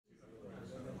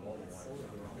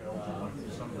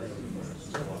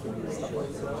Probably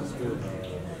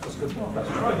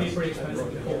be pretty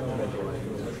expensive to pull them all.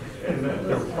 And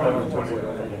they're probably 20 of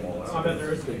them all I out. bet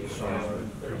there is. When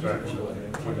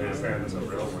they expand as a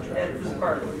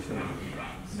railroad.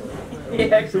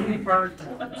 Yeah, actually parked.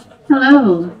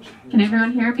 Hello, can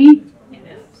everyone hear me? I'm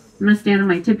gonna stand on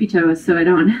my tippy toes so I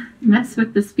don't mess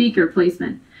with the speaker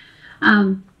placement.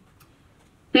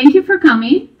 Thank you for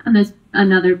coming on this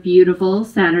another beautiful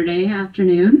Saturday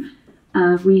afternoon.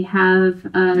 We have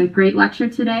a great lecture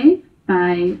today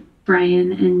by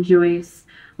Brian and Joyce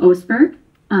Osberg,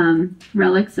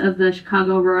 Relics of the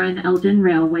Chicago, Aurora, and Elgin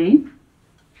Railway.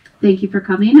 Thank you for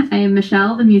coming. I am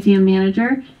Michelle, the museum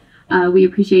manager. We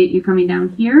appreciate you coming down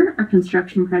here. Our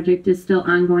construction project is still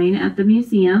ongoing at the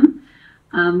museum.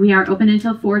 We are open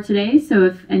until 4 today, so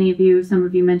if some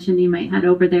of you mentioned you might head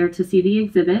over there to see the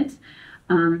exhibit.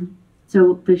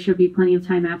 So there should be plenty of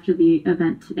time after the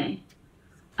event today.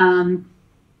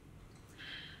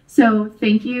 So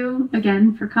thank you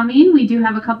again for coming. We do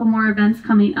have a couple more events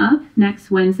coming up. Next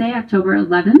Wednesday, October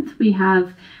 11th, we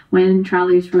have When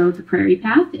Trolleys Rode the Prairie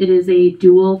Path. It is a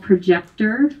dual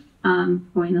projector,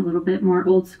 going a little bit more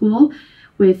old school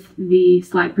with the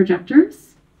slide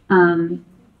projectors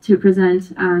to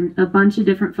present on a bunch of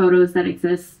different photos that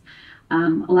exist. A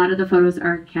lot of the photos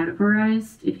are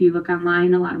categorized. If you look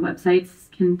online, a lot of websites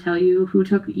can tell you who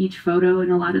took each photo, and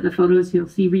a lot of the photos you'll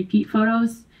see repeat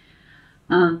photos.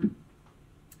 And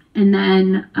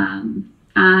then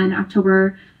on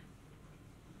October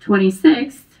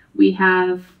 26th, we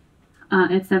have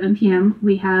at 7 p.m.,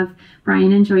 we have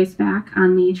Brian and Joyce back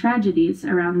on the tragedies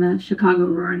around the Chicago,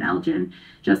 Aurora, and Elgin,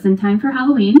 just in time for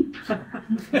Halloween.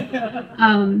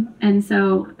 And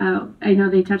so I know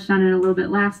they touched on it a little bit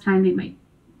last time. They might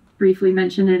briefly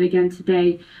mention it again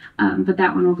today, but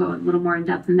that one will go a little more in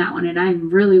depth than that one, and I'm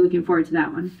really looking forward to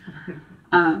that one.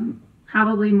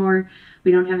 Probably more,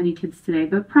 we don't have any kids today,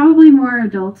 but probably more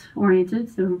adult oriented,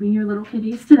 so bring your little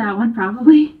kiddies to that one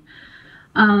probably.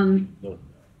 And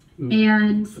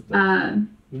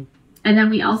then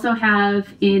we also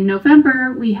have in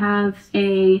November, we have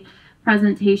a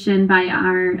presentation by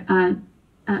our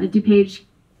DuPage,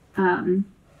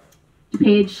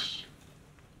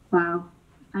 wow,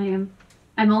 I'm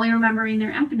only remembering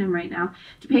their acronym right now,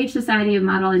 DuPage Society of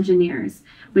Model Engineers,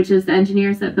 which is the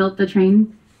engineers that built the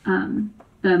train,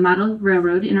 the model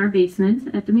railroad in our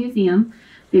basement at the museum.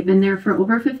 They've been there for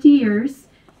over 50 years.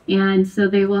 And so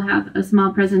they will have a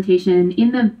small presentation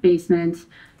in the basement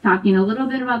talking a little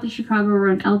bit about the Chicago,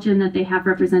 Aurora, and Elgin that they have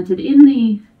represented in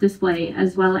the display,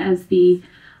 as well as the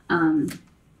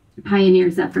Pioneer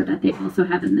Zephyr that they also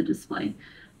have in the display.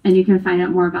 And you can find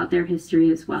out more about their history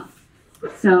as well.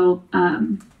 So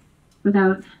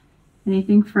without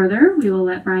anything further, we will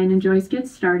let Brian and Joyce get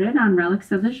started on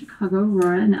Relics of the Chicago,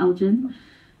 Aurora, and Elgin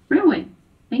Railway.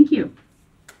 Thank you.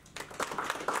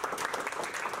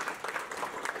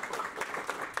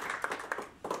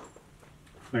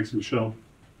 Thanks, Michelle.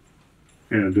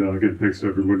 And again, thanks to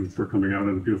everyone for coming out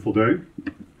on a beautiful day.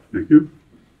 Thank you.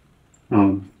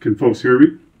 Can folks hear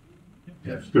me?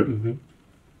 Yes. Good.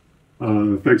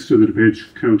 Thanks to the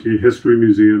DuPage County History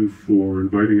Museum for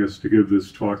inviting us to give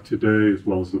this talk today, as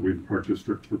well as the Wheaton Park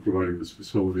District for providing this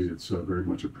facility. It's very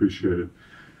much appreciated.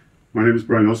 My name is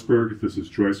Brian Osberg. This is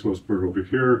Joyce Osberg over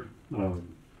here.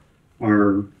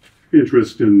 Our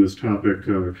interest in this topic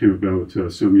came about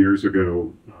some years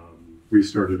ago. We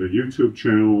started a YouTube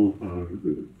channel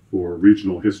for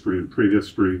regional history and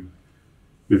prehistory.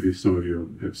 Maybe some of you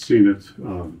have seen it,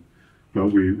 but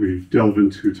we delve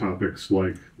into topics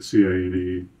like the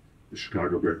CA&E, the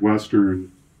Chicago Great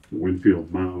Western, the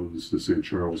Winfield Mounds, the St.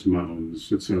 Charles Mounds,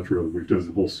 etc. We've done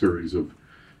a whole series of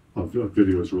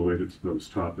videos related to those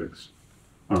topics.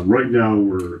 Right now,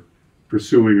 we're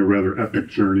pursuing a rather epic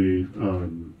journey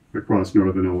across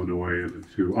northern Illinois and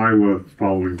into Iowa,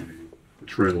 following the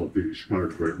trail of the Chicago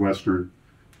Great Western.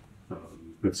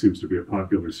 That seems to be a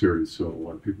popular series, so a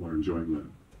lot of people are enjoying that.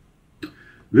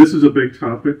 This is a big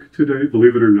topic today,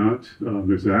 believe it or not.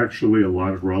 There's actually a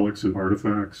lot of relics and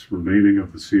artifacts remaining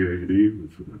of the CA&E.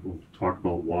 We'll talk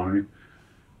about why,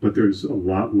 but there's a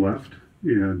lot left,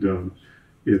 and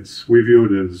we view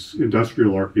it as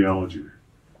industrial archaeology,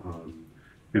 and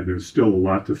there's still a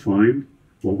lot to find.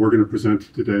 What we're going to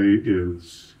present today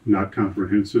is not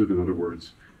comprehensive. In other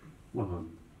words,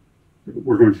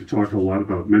 we're going to talk a lot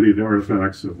about many of the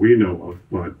artifacts that we know of,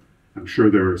 but I'm sure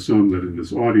there are some that in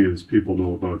this audience people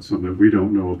know about, some that we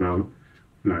don't know about,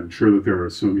 and I'm sure that there are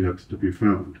some yet to be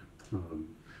found.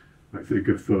 I think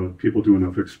if people do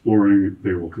enough exploring,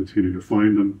 they will continue to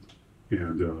find them,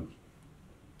 and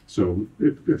so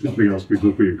if nothing else, we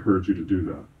encourage you to do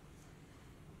that.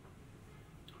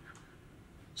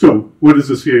 So what is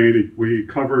the CA&E? We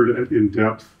covered it in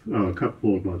depth a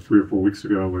couple about 3 or 4 weeks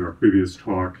ago in our previous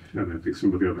talk, and I think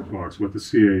some of the other talks, what the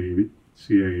CA&E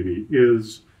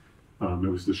is.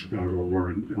 It was the Chicago,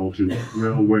 Aurora, and Elgin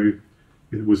Railway.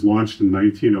 It was launched in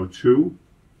 1902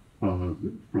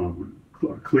 from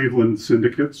Cleveland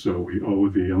Syndicate, so we owe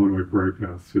the Illinois Prairie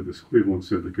Path to this Cleveland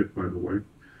Syndicate, by the way.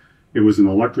 It was an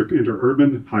electric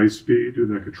interurban, high speed,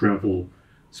 that could travel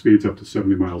speeds up to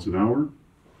 70 miles an hour,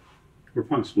 or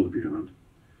possibly beyond.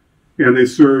 And they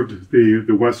served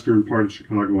the western part of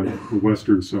Chicago and the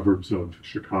western suburbs of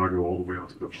Chicago all the way out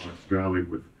to the Fox Valley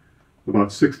with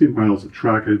about 60 miles of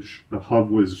trackage. The hub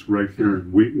was right here in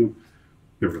Wheaton.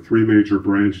 There were 3 major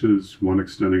branches, one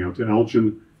extending out to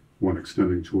Elgin, one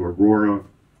extending to Aurora,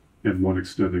 and one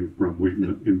extending from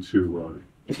Wheaton into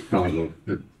Chicago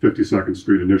at 52nd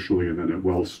Street initially, and then at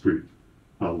Wells Street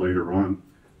later on.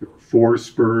 There were 4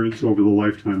 spurs over the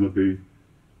lifetime of the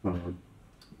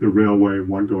railway,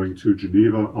 one going to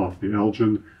Geneva off the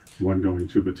Elgin, one going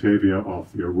to Batavia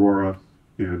off the Aurora,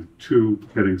 and 2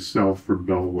 heading south from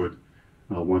Bellwood,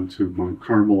 one to Mount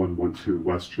Carmel and one to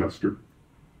Westchester.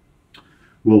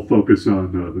 We'll focus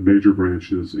on the major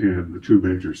branches and the 2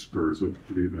 major spurs of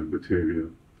Geneva and Batavia.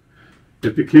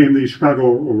 It became the Chicago,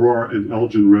 Aurora, and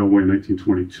Elgin Railway in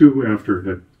 1922 after it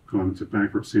had gone into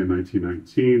bankruptcy in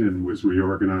 1919 and was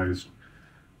reorganized.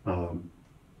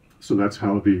 So that's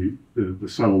how the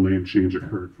subtle name change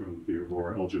occurred from the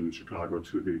Aurora, Elgin, and Chicago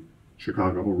to the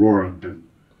Chicago, Aurora, and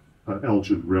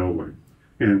Elgin Railway.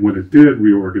 And when it did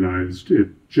reorganize, it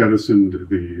jettisoned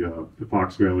the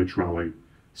Fox Valley trolley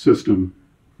system.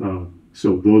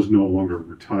 So those no longer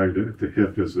were tied at the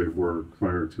hip as they were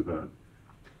prior to that,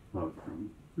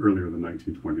 earlier than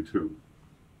 1922.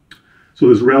 So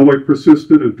this railway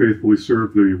persisted and faithfully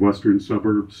served the western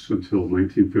suburbs until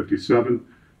 1957,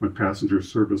 when passenger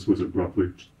service was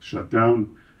abruptly shut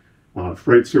down.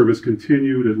 Freight service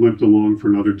continued. It limped along for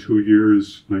another 2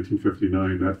 years.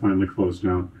 1959, that finally closed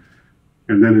down.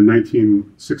 And then in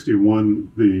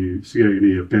 1961, the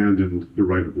CA&E abandoned the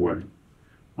right-of-way.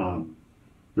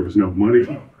 There was no money.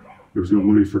 There was no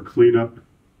money for cleanup.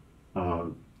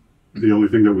 The only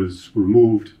thing that was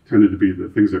removed tended to be the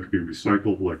things that could be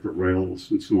recycled, like the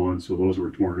rails and so on, so those were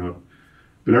torn up.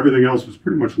 But everything else was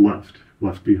pretty much left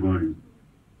behind.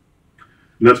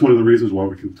 And that's one of the reasons why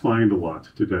we can find a lot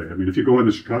today. I mean, if you go on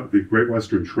the Great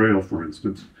Western Trail, for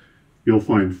instance, you'll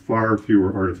find far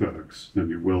fewer artifacts than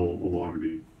you will along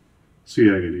the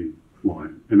CA&E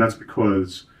line. And that's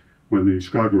because when the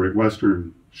Chicago Great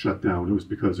Western shut down, it was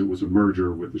because it was a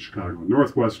merger with the Chicago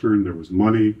Northwestern. There was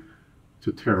money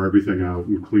to tear everything out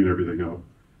and clean everything out.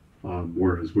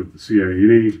 Whereas with the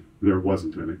CA&E, there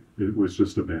wasn't any. It was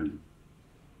just abandoned.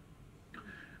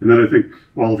 And then I think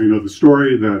all of you know the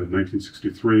story that in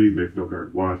 1963,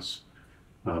 Mayfield Watts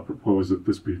proposed that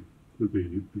this be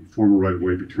the former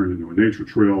right-of-way be turned into a nature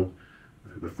trail.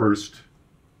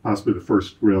 Possibly the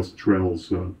first rails to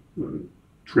trails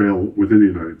trail within the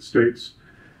United States.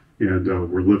 And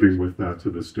we're living with that to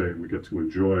this day, and we get to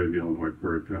enjoy the Illinois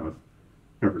Prairie Path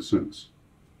ever since.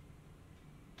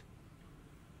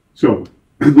 So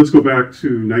let's go back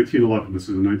to 1911. This is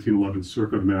a 1911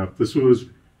 circuit map. This was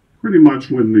pretty much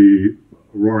when the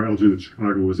Aurora, Elgin, and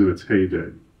Chicago was in its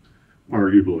heyday,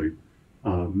 arguably.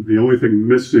 The only thing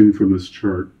missing from this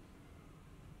chart,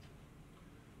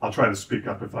 I'll try to speak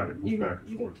up if I can move back and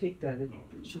You forth. can take that, it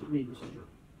should read.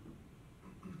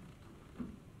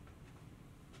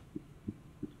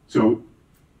 So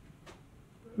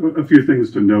a few things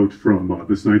to note from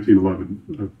this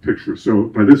 1911 picture. So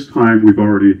by this time, we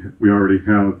already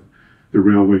have the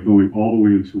railway going all the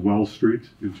way into Wells Street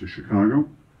into Chicago.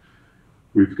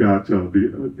 We've got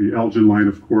the Elgin line,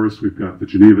 of course. We've got the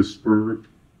Geneva spur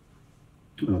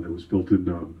that was built in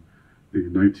the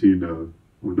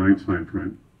 1909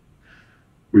 timeframe.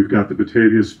 We've got the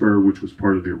Batavia spur, which was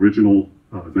part of the original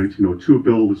 1902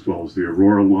 build, as well as the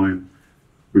Aurora line.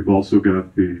 We've also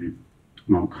got the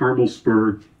Mount Carmel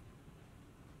spur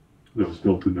that was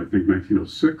built in, I think,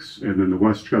 1906. And then the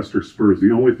Westchester spur is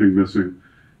the only thing missing.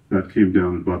 That came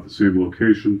down at about the same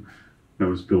location. That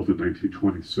was built in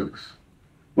 1926.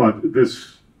 But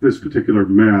this particular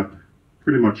map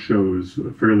pretty much shows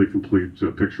a fairly complete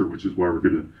picture, which is why we're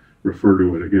going to refer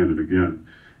to it again and again.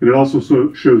 And it also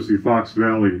shows the Fox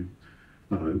Valley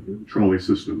trolley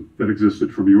system that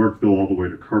existed from Yorkville all the way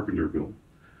to Carpenterville.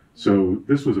 So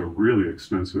this was a really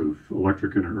expensive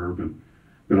electric interurban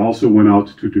that also went out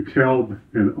to DuPage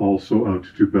and also out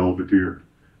to Belvedere.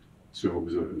 So it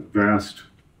was a vast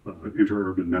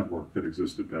interurban network that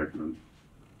existed back then.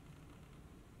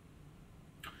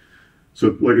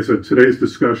 So like I said, today's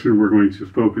discussion, we're going to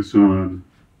focus on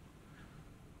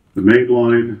the main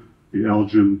line, the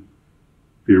Elgin,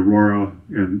 the Aurora,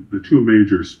 and the two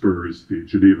major spurs, the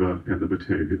Geneva and the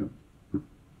Batavia.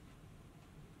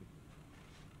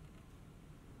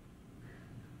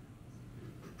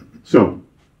 So,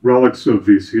 relics of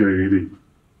the CA&E.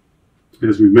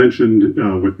 As we mentioned,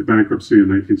 with the bankruptcy in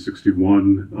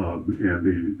 1961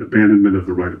 and the abandonment of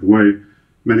the right-of-way,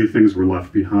 many things were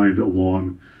left behind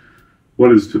along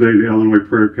what is today the Illinois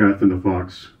Prairie Path and the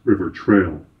Fox River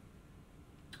Trail.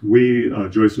 We,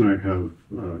 Joyce and I,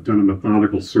 have done a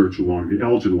methodical search along the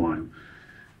Elgin line,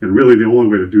 and really the only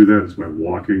way to do that is by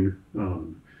walking.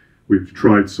 We've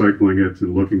tried cycling it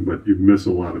and looking, but you miss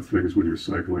a lot of things when you're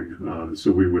cycling,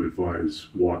 so we would advise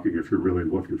walking if you're really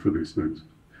looking for these things.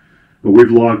 But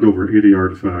we've logged over 80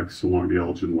 artifacts along the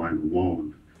Elgin line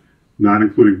alone, not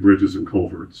including bridges and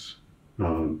culverts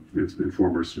in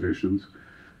former stations.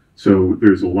 So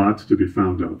there's a lot to be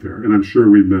found out there, and I'm sure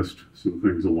we missed some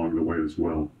things along the way as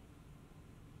well.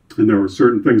 And there were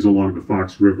certain things along the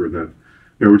Fox River that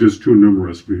they were just too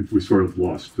numerous. We sort of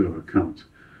lost count.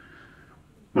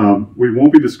 We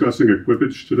won't be discussing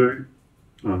equipage today.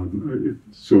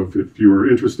 So if you are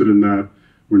interested in that,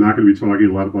 we're not going to be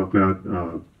talking a lot about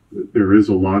that. There is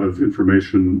a lot of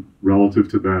information relative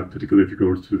to that, particularly if you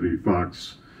go to the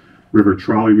Fox River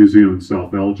Trolley Museum in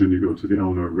South Elgin, you go to the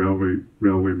Illinois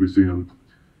Railway Museum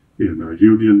in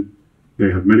Union.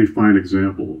 They have many fine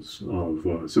examples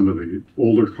of some of the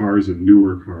older cars and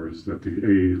newer cars that the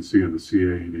AANC and the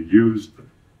CA&E used.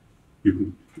 You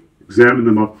can examine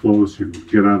them up close, you can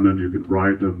get on them, you can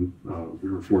ride them. We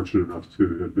were fortunate enough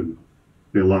to have been,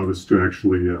 they allowed us to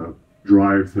actually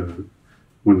drive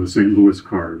one of the St. Louis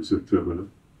cars at the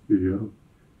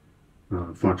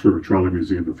Fox River Trolley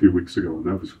Museum a few weeks ago, and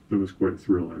that was quite a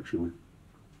thrill, actually.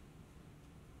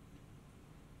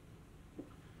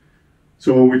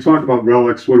 So when we talk about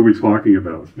relics, what are we talking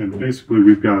about? And basically,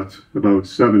 we've got about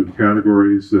 7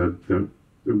 categories that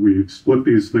we split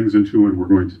these things into, and we're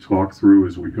going to talk through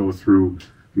as we go through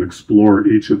and explore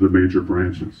each of the major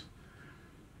branches.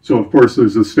 So, of course,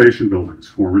 there's the station buildings,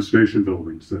 former station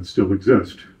buildings that still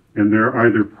exist, and they're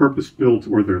either purpose-built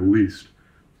or they're leased.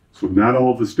 So not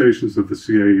all of the stations that the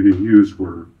CA&E used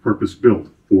were purpose-built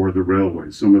for the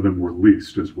railway. Some of them were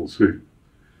leased, as we'll see.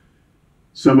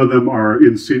 Some of them are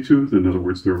in situ, in other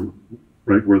words, they're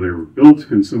right where they were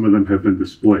built, and some of them have been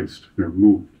displaced. They're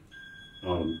moved.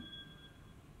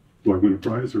 Do I win a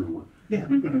prize or what? Yeah.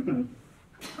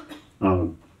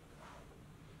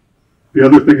 The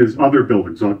other thing is other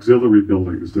buildings, auxiliary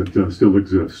buildings that still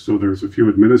exist. So there's a few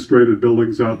administrative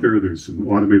buildings out there. There's some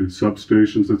automated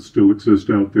substations that still exist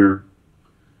out there.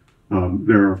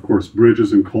 There are, of course,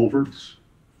 bridges and culverts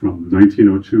from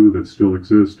 1902 that still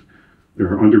exist. There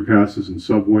are underpasses and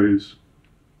subways.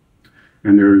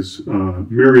 And there's a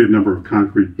myriad number of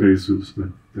concrete bases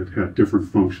that had different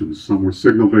functions. Some were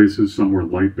signal bases, some were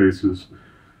light bases,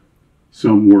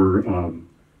 some were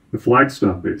the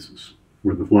flagstop bases,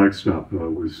 where the flagstop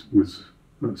was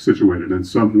situated, and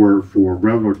some were for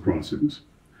railroad crossings.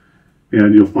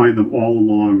 And you'll find them all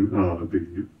along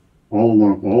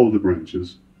all of the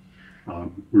branches.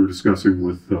 We were discussing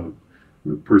with the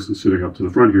person sitting up to the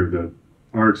front here that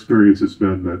our experience has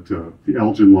been that the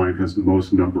Elgin line has the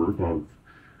most number of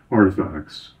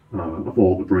artifacts of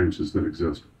all the branches that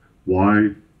exist. Why?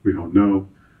 We don't know,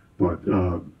 but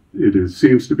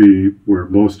seems to be where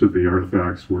most of the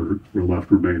artifacts were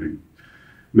left remaining.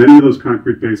 Many of those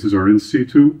concrete bases are in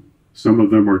situ. Some of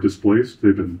them are displaced.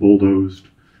 They've been bulldozed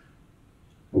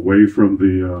away from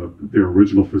their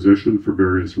original position for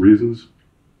various reasons.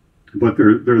 But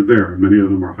they're there. Many of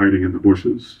them are hiding in the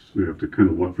bushes, so you have to kind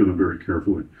of look for them very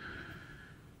carefully.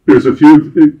 There's a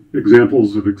few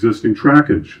examples of existing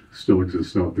trackage still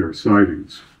exists out there,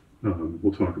 sidings.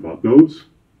 We'll talk about those.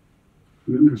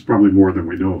 And there's probably more than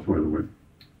we know of, by the way.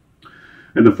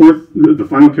 And the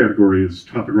final category is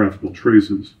topographical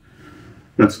traces.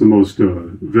 That's the most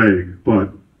vague,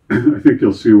 but I think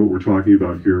you'll see what we're talking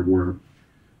about here, where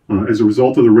as a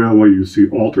result of the railway, you see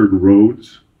altered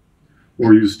roads,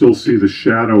 or you still see the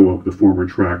shadow of the former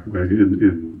trackway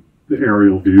in the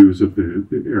aerial views of the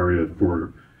area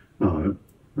for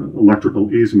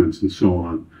electrical easements and so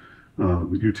on,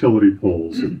 utility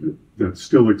poles that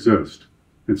still exist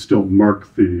and still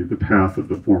mark the path of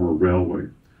the former railway.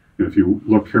 And if you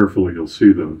look carefully, you'll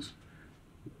see those,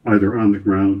 either on the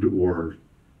ground or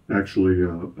actually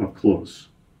up close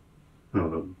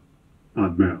on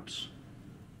maps.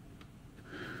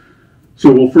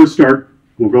 So we'll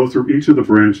go through each of the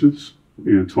branches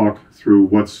and talk through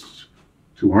what's,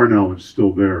 to our knowledge,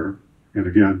 still there. And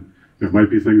again, there might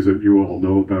be things that you all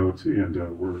know about and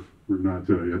we're not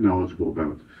yet knowledgeable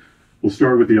about. We'll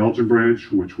start with the Elgin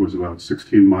branch, which was about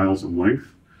 16 miles in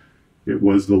length. It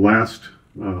was the last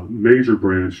major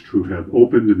branch to have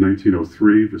opened in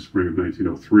 1903, the spring of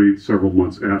 1903, several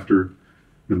months after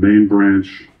the main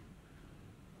branch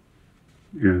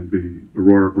and the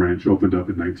Aurora branch opened up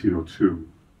in 1902,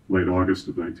 late August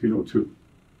of 1902.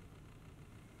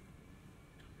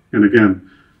 And again,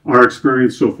 our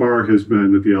experience so far has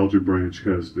been that the Elgin branch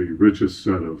has the richest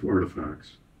set of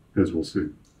artifacts, as we'll see.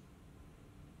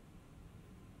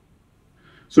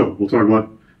 So we'll talk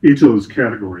about each of those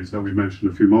categories that we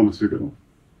mentioned a few moments ago.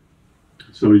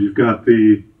 So you've got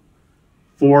the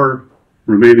 4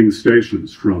 remaining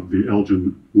stations from the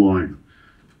Elgin line.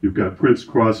 You've got Prince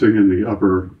Crossing in the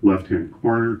upper left-hand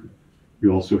corner.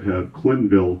 You also have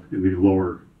Clintonville in the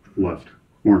lower left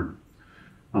corner.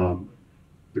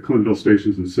 The Clintonville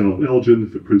station is in South Elgin.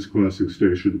 The Prince Crossing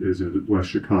station is in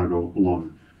West Chicago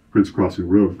along Prince Crossing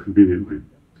Road, conveniently.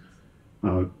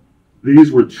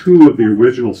 These were 2 of the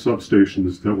original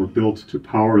substations that were built to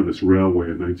power this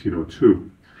railway in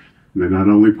 1902. And they not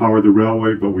only powered the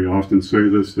railway, but we often say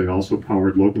this, they also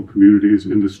powered local communities,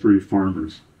 industry,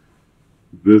 farmers.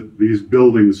 These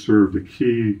buildings served a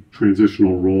key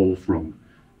transitional role from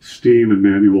steam and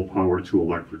manual power to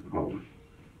electric power.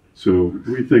 So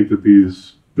we think that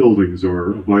these buildings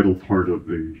are a vital part of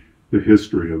the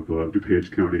history of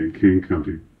DuPage County and Kane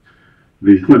County.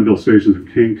 The Clintonville station in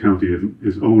Kane County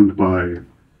is owned by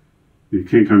the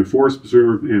Kane County Forest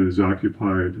Preserve and is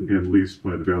occupied and leased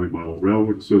by the Valley Model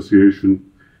Railroad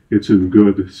Association. It's in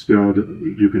good stead.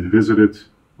 You can visit it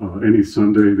any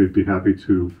Sunday. They'd be happy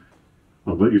to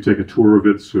let you take a tour of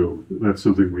it, so that's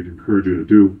something we'd encourage you to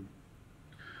do.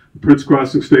 The Prince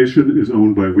Crossing Station is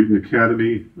owned by Wheaton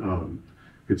Academy.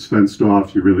 It's fenced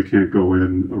off. You really can't go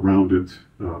in around it.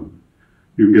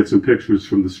 You can get some pictures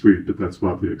from the street, but that's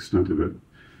about the extent of it.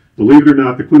 Believe it or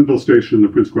not, the Clintonville station and the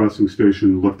Prince Crossing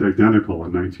station looked identical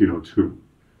in 1902.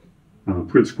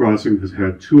 Prince Crossing has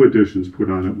had 2 additions put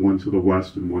on it, one to the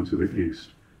west and one to the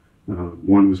east.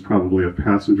 One was probably a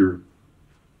passenger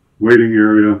waiting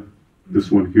area,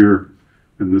 this one here,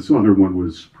 and this other one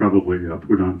was probably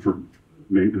put on for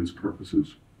maintenance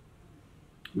purposes.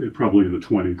 Probably in the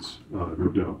 20s, no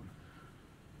doubt.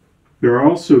 There are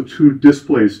also 2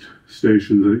 displaced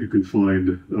stations that you can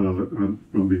find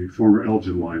from the former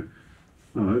Elgin line.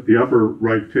 The upper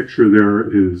right picture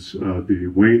there is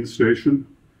the Wayne station.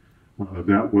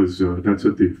 That's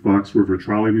at the Fox River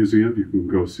Trolley Museum. You can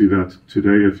go see that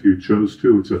today if you chose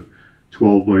to. It's a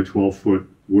 12 by 12 foot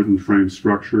wooden frame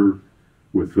structure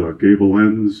with gable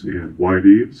ends and wide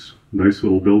eaves. Nice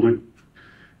little building.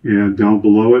 And down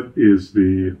below it is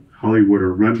the Hollywood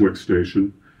or Renwick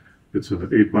station. It's an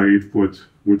 8 by 8 foot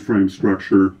wood frame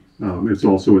structure. It's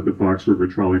also at the Fox River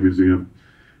Trolley Museum.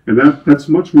 And that's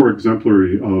much more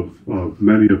exemplary of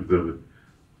many of the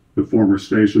former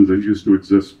stations that used to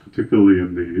exist, particularly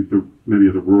in the many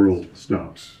of the rural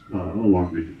stops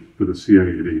along the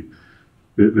CA&E.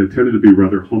 They tended to be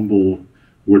rather humble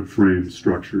wood frame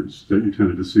structures that you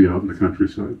tended to see out in the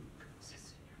countryside.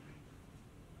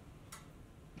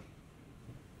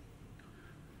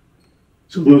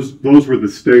 So those were the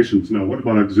stations. Now, what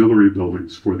about auxiliary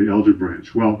buildings for the Elgin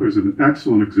branch? Well, there's an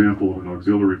excellent example of an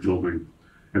auxiliary building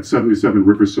at 77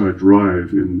 Riverside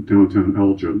Drive in downtown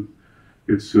Elgin.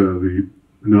 It's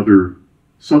another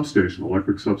substation,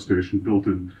 electric substation, built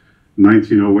in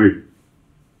 1908.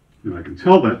 And I can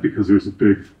tell that because there's a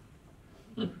big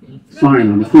sign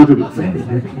on the front of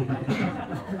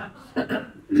it.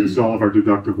 It's all of our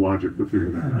deductive logic to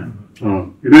figure that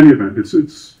out. In any event, it's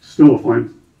still a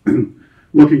fine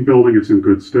looking building. It's in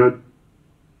good stead.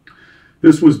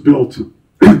 This was built,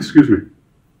 excuse me,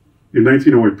 in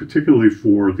 1908, particularly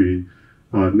for the,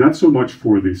 not so much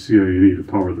for the CA&E, to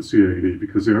power the CA&E,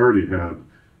 because they already had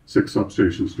 6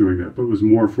 substations doing that, but it was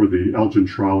more for the Elgin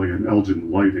Trolley and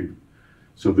Elgin Lighting.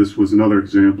 So this was another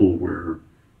example where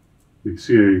the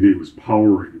CA&E was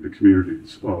powering the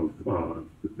communities of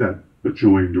that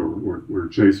adjoined or were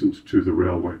adjacent to the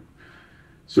railway.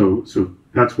 So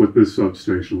that's what this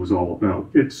substation was all about.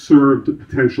 It served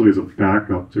potentially as a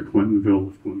backup to Clintonville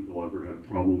if Clintonville ever had a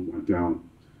problem, went down.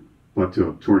 But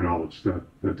to our knowledge, that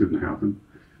didn't happen.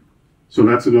 So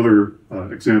that's another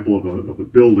example of a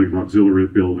building, an auxiliary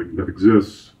building that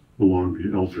exists along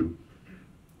the Elgin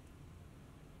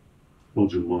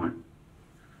line.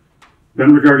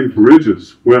 Then regarding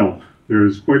bridges, well,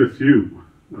 there's quite a few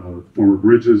former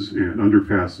bridges and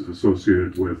underpasses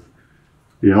associated with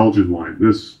the Elgin line.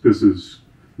 This is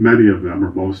many of them,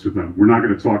 or most of them. We're not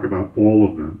going to talk about all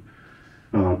of them,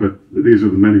 but these are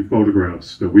the many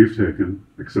photographs that we've taken,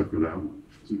 except for that one,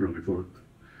 which isn't really photographed.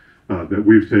 that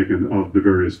we've taken of the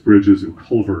various bridges and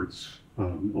culverts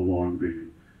along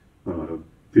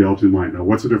the Elgin line. Now,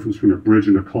 what's the difference between a bridge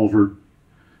and a culvert?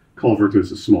 Culvert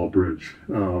is a small bridge.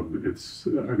 I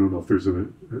don't know if there's a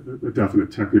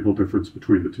definite technical difference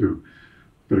between the two,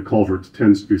 but a culvert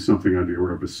tends to be something on the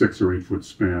order of a 6 or 8 foot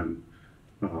span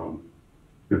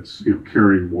that's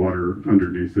carrying water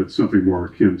underneath it, something more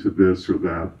akin to this or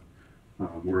that.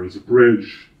 Whereas a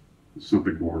bridge is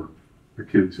something more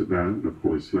akin to that, and of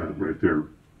course that right there.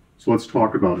 So let's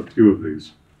talk about a few of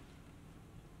these.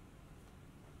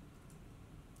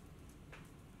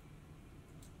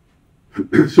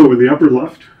 So in the upper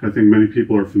left, I think many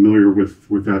people are familiar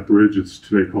with that bridge. It's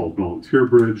today called Volunteer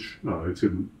Bridge. It's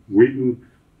in Wheaton.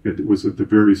 It was at the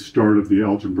very start of the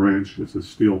Elgin branch. It's a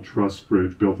steel truss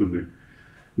bridge built in the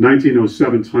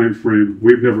 1907 timeframe.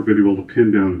 We've never been able to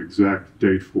pin down an exact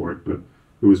date for it, but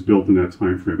it was built in that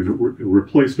timeframe. And it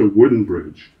replaced a wooden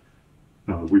bridge.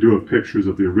 We do have pictures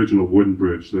of the original wooden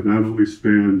bridge that not only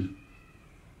spanned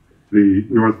the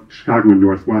Chicago and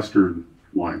Northwestern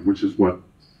line, which is what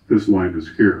this line is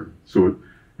here. So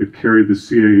it carried the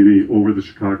CA&E over the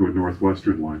Chicago and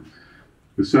Northwestern line.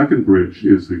 The second bridge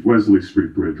is the Wesley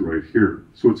Street Bridge right here.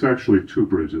 So it's actually 2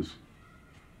 bridges.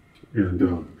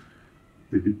 And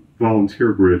the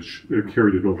Volunteer Bridge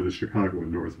carried it over the Chicago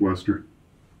and Northwestern.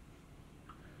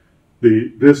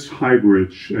 This high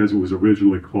bridge, as it was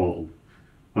originally called,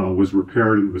 was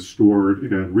repaired and restored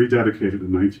and rededicated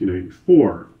in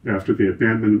 1984 after the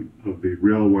abandonment of the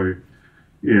railway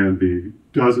and the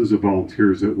dozens of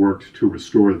volunteers that worked to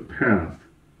restore the path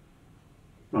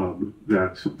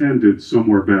that ended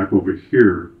somewhere back over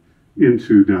here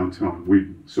into downtown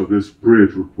Wheaton. So this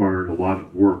bridge required a lot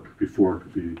of work before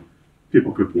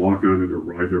people could walk on it or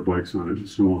ride their bikes on it and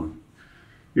so on.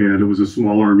 And it was a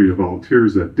small army of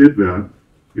volunteers that did that.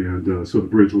 And so the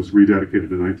bridge was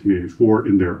rededicated in 1984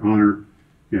 in their honor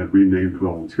and renamed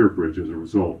Volunteer Bridge as a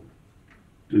result.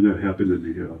 And that happened in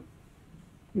the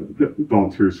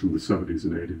volunteers from the 70s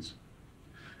and 80s.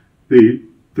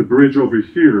 The bridge over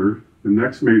here, the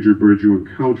next major bridge you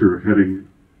encounter heading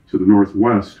to the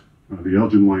northwest, the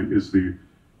Elgin line, is the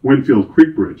Winfield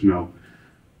Creek Bridge. Now,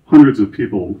 hundreds of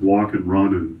people walk and run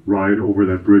and ride over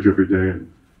that bridge every day,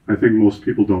 and I think most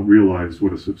people don't realize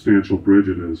what a substantial bridge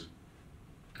it is.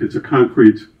 It's a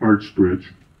concrete arch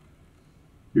bridge.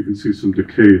 You can see some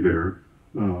decay there.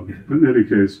 But in any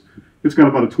case, it's got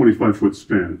about a 25-foot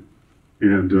span.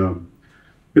 And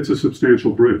it's a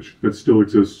substantial bridge that still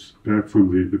exists back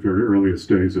from the very earliest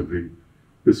days of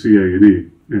the CA&E,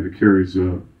 and it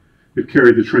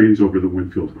carried the trains over the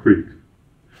Winfield Creek.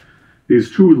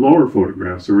 These 2 lower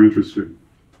photographs are interesting.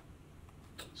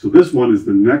 So this one is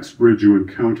the next bridge you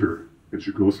encounter as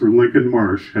you go through Lincoln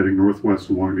Marsh, heading northwest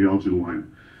along the Elgin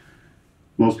line.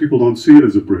 Most people don't see it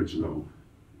as a bridge, though.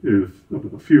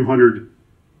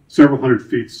 Several hundred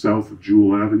feet south of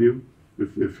Jewell Avenue,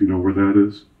 if you know where that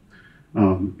is.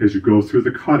 As you go through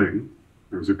the cutting,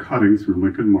 there's a cutting through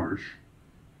Lincoln Marsh,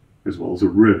 as well as a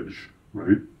ridge,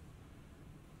 right?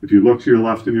 If you look to your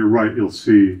left and your right, you'll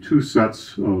see 2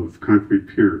 sets of concrete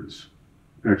piers.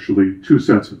 Actually, 2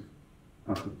 sets of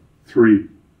 3,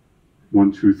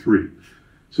 1, 2, 3.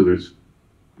 So there's,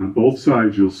 on both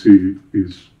sides, you'll see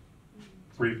these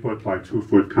 3-foot by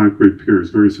 2-foot concrete piers,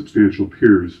 very substantial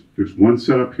piers. There's 1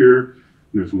 set up here,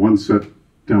 and there's 1 set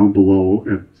down below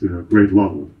at grade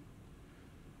level.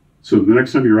 So the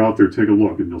next time you're out there, take a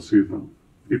look and you'll see them.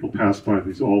 People pass by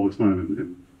these all the time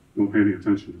and don't pay any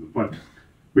attention to them. But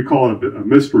we call it a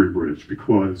mystery bridge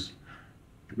because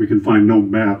we can find no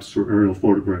maps or aerial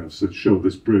photographs that show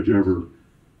this bridge ever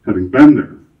having been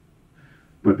there.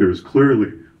 But there's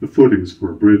clearly the footings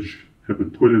for a bridge have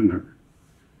been put in there.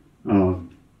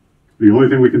 The only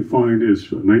thing we can find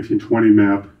is a 1920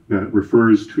 map that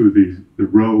refers to the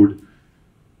road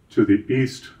to the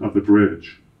east of the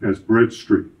bridge as Bridge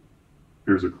Street.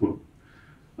 There's a clue.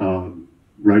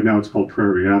 Right now it's called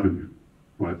Prairie Avenue,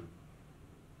 but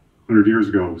 100 years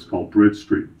ago it was called Bridge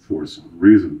Street for some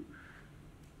reason.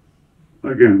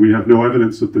 Again, we have no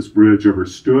evidence that this bridge ever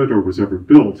stood or was ever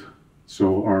built.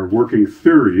 So our working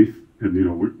theory, and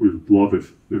we'd love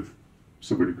if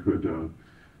somebody could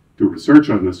do research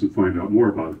on this and find out more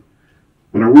about it.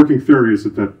 But our working theory is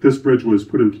that this bridge was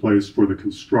put in place for the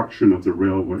construction of the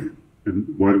railway.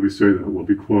 And why do we say that? Well,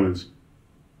 because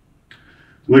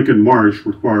Lincoln Marsh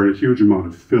required a huge amount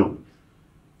of fill.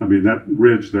 I mean, that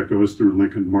ridge that goes through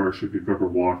Lincoln Marsh, if you've ever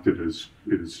walked it, is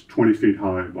 20 feet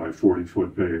high by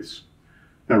 40-foot base.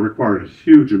 That required a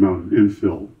huge amount of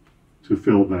infill to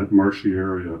fill that marshy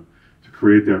area, to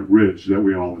create that ridge that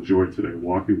we all enjoy today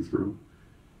walking through.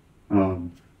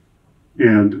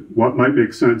 And what might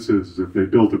make sense is if they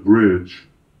built a bridge,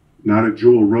 not at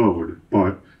Jewel Road,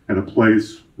 but at a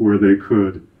place where they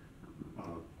could,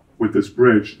 with this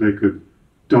bridge, they could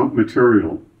dump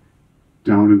material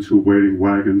down into waiting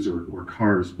wagons or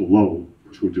cars below,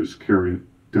 which would just carry it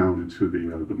down into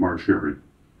the marsh area.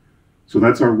 So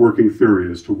that's our working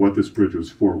theory as to what this bridge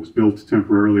was for. It was built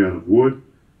temporarily out of wood.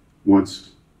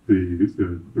 Once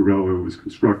the railway was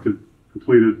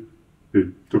completed, they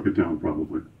took it down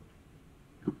probably.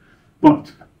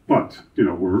 But you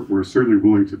know, we're certainly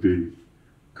willing to be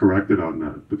corrected on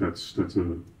that. But that's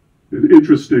an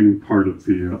interesting part of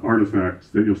the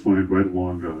artifact that you'll find right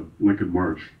along Lincoln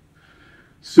Marsh.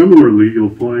 Similarly,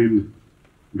 you'll find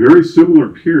very similar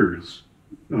piers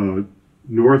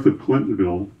north of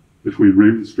Clintonville, between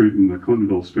Raymond Street and the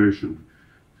Clintonville station.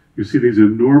 You see these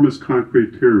enormous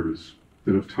concrete piers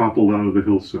that have toppled out of the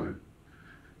hillside.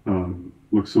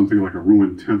 Looks something like a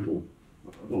ruined temple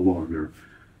along there.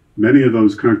 Many of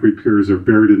those concrete piers are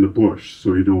buried in the bush,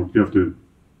 so you have to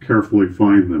carefully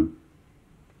find them.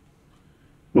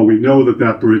 But we know that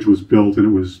that bridge was built, and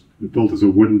it was built as a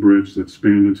wooden bridge that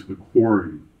spanned into the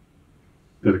quarry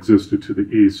that existed to the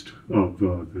east of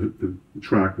the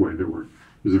trackway.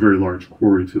 There's a very large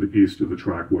quarry to the east of the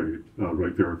trackway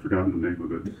right there. I've forgotten the name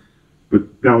of it.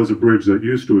 But that was a bridge that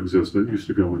used to exist, that used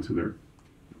to go into there.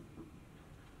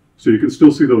 So you can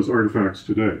still see those artifacts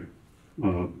today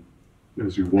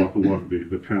as you walk along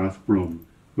the path from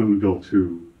Clintonville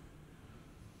to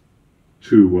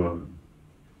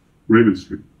Raymond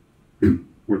Street,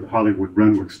 where the Hollywood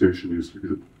Renwick station used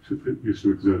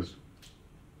to exist.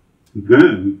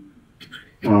 Then,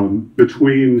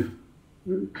 between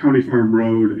County Farm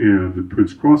Road and the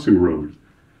Prince Crossing Road,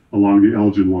 along the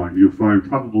Elgin line, you'll find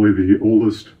probably the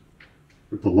oldest,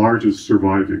 the largest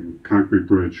surviving concrete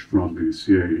bridge from the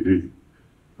CA&E.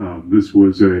 This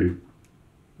was a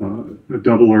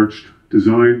double-arched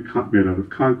design made out of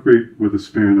concrete with a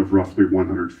span of roughly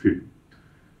 100 feet.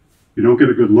 You don't get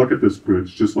a good look at this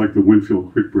bridge, just like the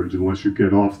Winfield Creek Bridge, unless you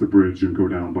get off the bridge and go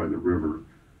down by the river,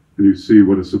 and you see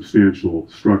what a substantial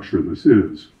structure this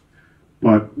is.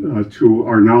 But to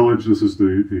our knowledge, this is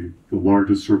the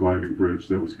largest surviving bridge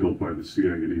that was built by the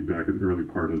CA&E back in the early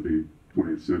part of the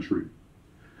 20th century.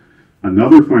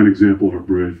 Another fine example of a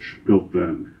bridge built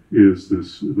then is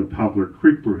the Poplar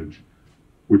Creek Bridge,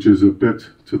 which is a bit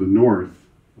to the north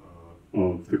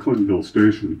of the Clintonville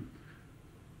station.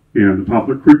 And the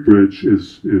Poplar Creek Bridge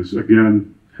is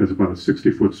again, has about a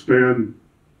 60-foot span,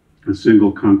 a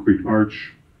single concrete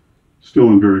arch, still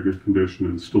in very good condition,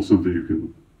 and still something you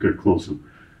can get close to.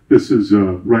 This is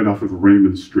right off of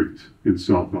Raymond Street in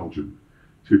South Elgin,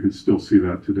 so you can still see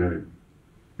that today.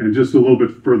 And just a little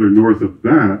bit further north of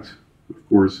that, of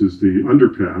course, is the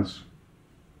underpass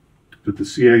that the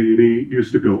CA&E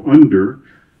used to go under.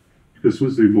 This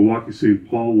was the Milwaukee-St.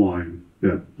 Paul line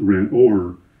that ran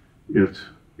over it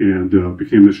and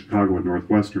became the Chicago and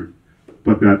Northwestern.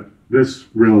 But this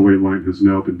railway line has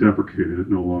now been deprecated. It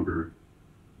no longer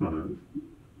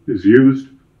is used.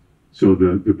 So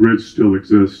the bridge still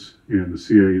exists, and the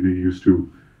CA&E used to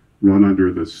run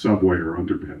under the subway or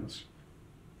underpass.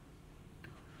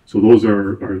 So those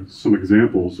are some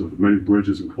examples of many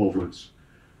bridges and culverts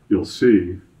you'll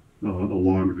see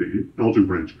along the Elgin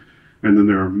branch. And then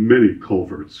there are many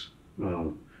culverts,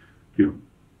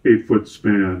 8-foot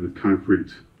span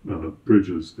concrete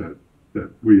bridges that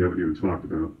we haven't even talked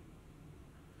about.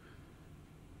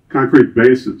 Concrete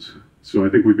bases. So I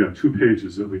think we've got 2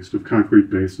 pages at least of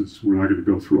concrete bases. We're not going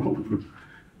to go through all of them.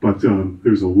 But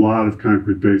there's a lot of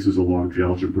concrete bases along the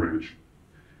Elgin branch.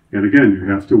 And again, you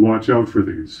have to watch out for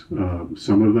these.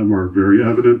 Some of them are very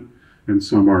evident, and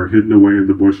some are hidden away in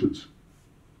the bushes.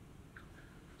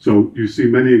 So you see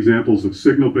many examples of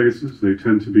signal bases. They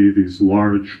tend to be these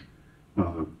large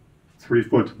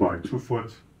 3-foot by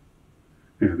 2-foot,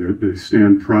 and they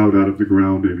stand proud out of the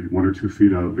ground, maybe 1 or 2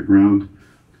 feet out of the ground.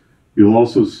 You'll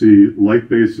also see light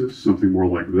bases, something more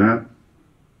like that.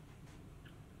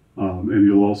 And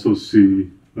you'll also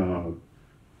see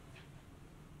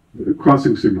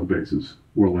crossing signal bases,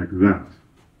 more like that.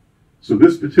 So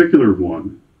this particular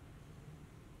one,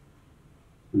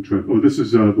 this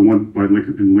is the one by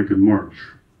Lincoln Marsh.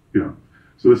 Yeah.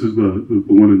 So this is the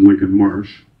one in Lincoln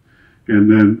Marsh.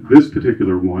 And then this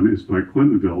particular one is by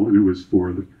Clintonville, and it was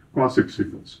for the crossing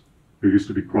signals. There used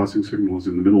to be crossing signals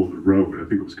in the middle of the road. I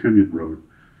think it was Kenyon Road.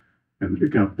 And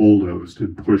it got bulldozed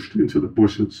and pushed into the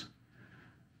bushes.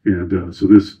 And so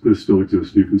this still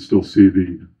exists. You can still see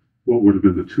what would have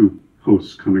been the 2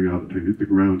 posts coming out of the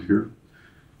ground here.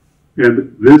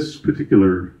 And this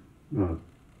particular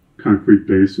concrete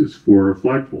base is for a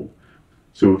flagpole.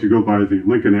 So if you go by the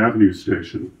Lincoln Avenue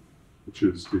station, which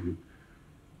is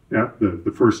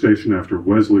the first station after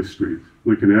Wesley Street,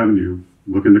 Lincoln Avenue.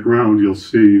 Look in the ground, you'll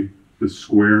see the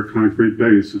square concrete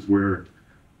base is where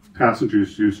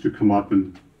passengers used to come up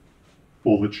and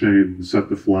pull the chain and set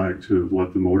the flag to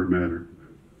let the motorman or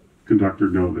conductor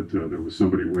know that there was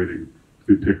somebody waiting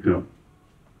to be picked up.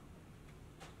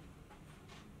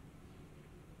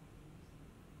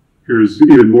 Here's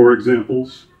even more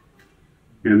examples.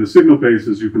 And the signal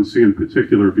bases you can see in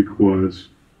particular because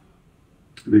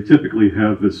they typically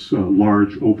have this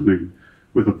large opening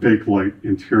with a bakelite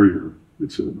interior.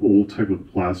 It's an old type of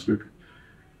plastic,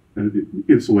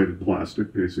 insulated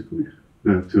plastic basically,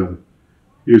 that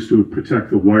used to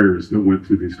protect the wires that went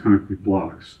through these concrete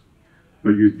blocks.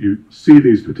 But you see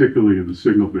these particularly in the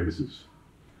signal bases,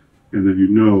 and then you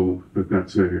know that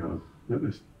that's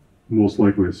most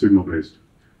likely a signal base.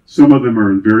 Some of them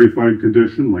are in very fine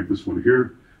condition, like this one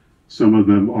here. Some of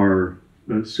them are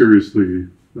seriously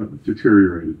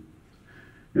deteriorated.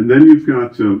 And then you've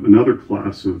got another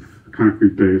class of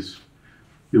concrete base.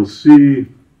 You'll see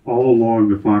all along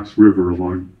the Fox River,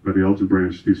 along by the Elgin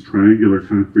Branch, these triangular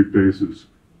concrete bases.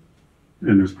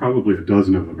 And there's probably a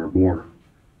dozen of them or more.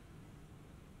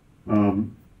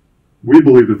 We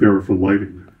believe that they were for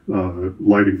lighting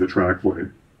the trackway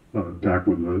back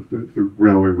when the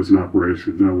railway was in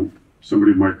operation. Now,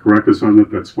 somebody might correct us on that,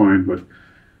 that's fine, but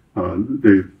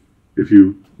if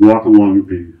you walk along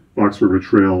the Fox River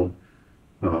Trail,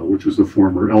 which was the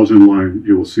former Elgin line,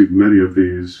 you will see many of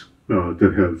these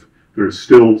they're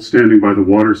still standing by the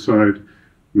water side.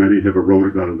 Many have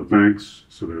eroded out of the banks,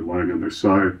 so they're lying on their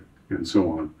side, and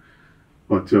so on.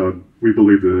 But we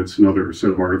believe that it's another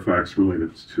set of artifacts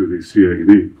related to the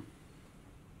CA&E.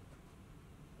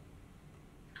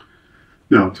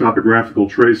 Now, topographical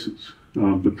traces.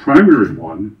 The primary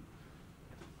one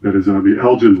that is on the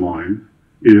Elgin line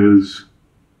is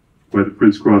by the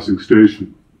Prince Crossing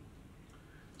Station.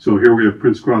 So here we have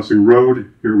Prince Crossing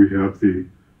Road. Here we have the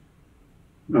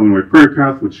Illinois Prairie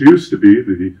Path, which used to be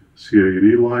the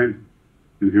CA&E line.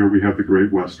 And here we have the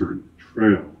Great Western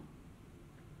Trail.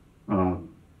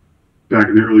 Back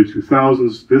in the early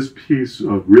 2000s, this piece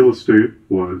of real estate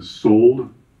was sold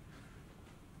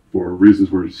for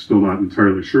reasons we're still not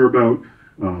entirely sure about,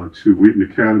 to Wheaton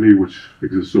Academy, which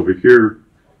exists over here.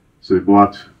 So they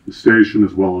bought the station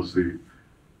as well as the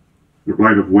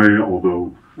right-of-way,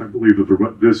 although I believe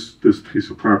that this piece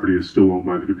of property is still owned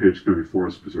by the DuPage County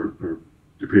Forest Preserve, or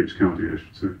DuPage County, I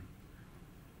should say.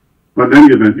 But in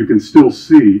any event, you can still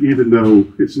see, even though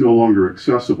it's no longer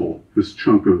accessible, this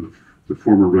chunk of the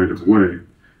former right-of-way,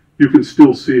 you can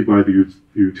still see by the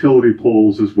utility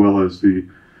poles as well as the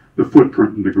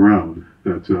footprint in the ground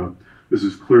that this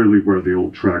is clearly where the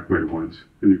old trackway went,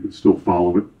 and you can still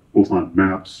follow it both on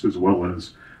maps as well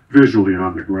as visually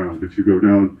on the ground. If you go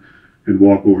down and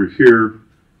walk over here,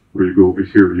 or you go over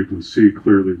here, you can see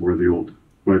clearly where the old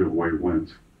right-of-way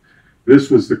went. This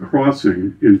was the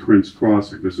crossing in Prince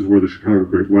Crossing. This is where the Chicago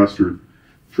Great Western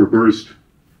traversed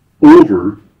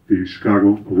over the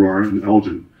Chicago, Aurora, and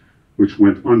Elgin, which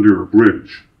went under a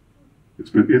bridge.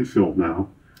 It's been infilled now,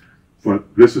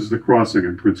 but this is the crossing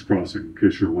in Prince Crossing, in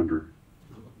case you're wondering.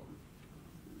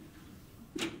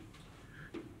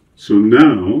 So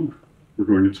now we're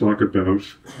going to talk about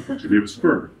Geneva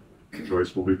Spur.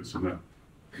 Joyce will lead us in that.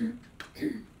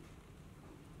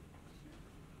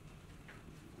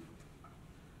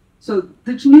 So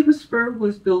the Geneva Spur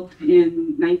was built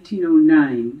in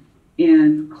 1909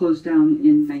 and closed down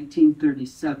in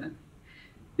 1937.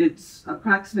 It's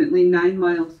approximately 9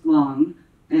 miles long,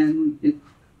 and it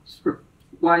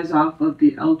lies off of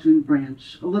the Elgin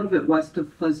Branch, a little bit west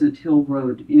of Pleasant Hill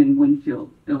Road in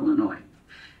Winfield, Illinois.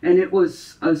 And it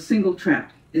was a single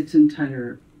track its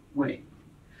entire way.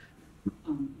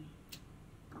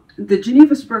 The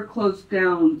Geneva Spur closed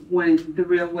down when the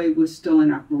railway was still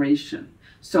in operation.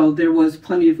 So there was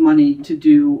plenty of money to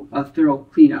do a thorough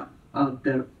cleanup of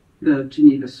the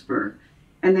Geneva Spur.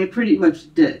 And they pretty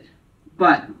much did.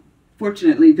 But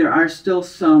fortunately, there are still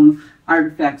some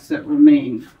artifacts that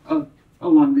remain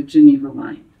along the Geneva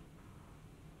line.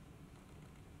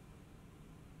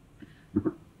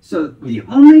 So the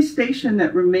only station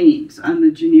that remains on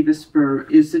the Geneva Spur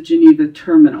is the Geneva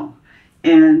Terminal.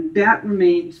 And that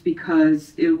remains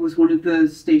because it was one of the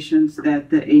stations that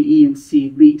the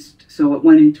AE&C leased. So it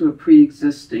went into a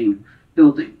pre-existing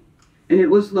building. And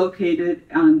it was located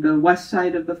on the west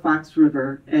side of the Fox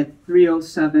River at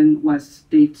 307 West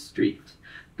State Street.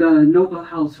 The Noble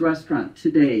House restaurant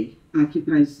today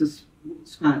occupies the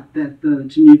spot that the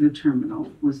Geneva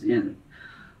Terminal was in.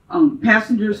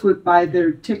 Passengers would buy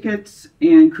their tickets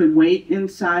and could wait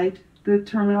inside the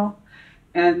terminal.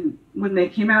 And when they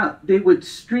came out, they would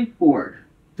street board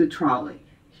the trolley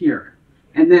here.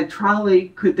 And that trolley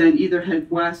could then either head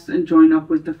west and join up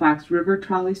with the Fox River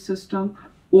trolley system,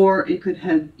 or it could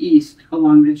head east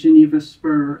along the Geneva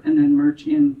Spur and then merge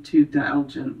into the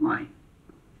Elgin line.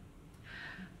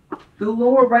 The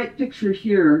lower right picture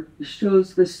here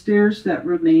shows the stairs that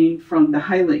remain from the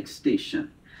High Lake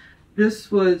station.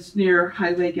 This was near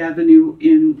High Lake Avenue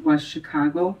in West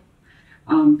Chicago.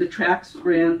 The tracks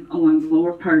ran along the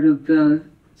lower part of the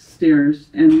stairs,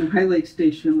 and the High Lake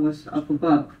station was up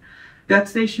above. That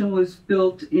station was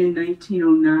built in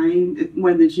 1909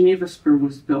 when the Geneva Spur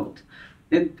was built.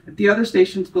 And the other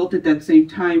stations built at that same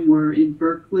time were in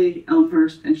Berkeley,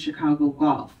 Elmhurst, and Chicago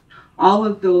Gulf. All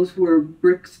of those were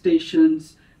brick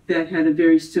stations that had a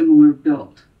very similar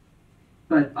build.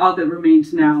 But all that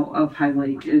remains now of High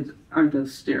Lake are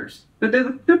those stairs. But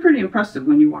they're pretty impressive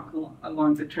when you walk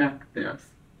along the track there.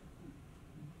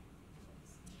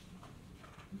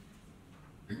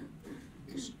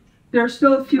 There are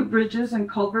still a few bridges and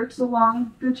culverts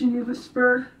along the Geneva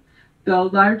Spur. The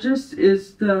largest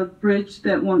is the bridge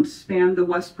that once spanned the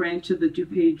west branch of the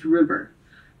DuPage River.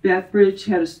 That bridge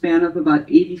had a span of about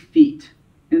 80 feet,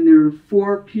 and there were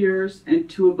 4 piers and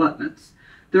 2 abutments.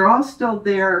 They're all still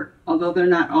there, although they're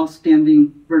not all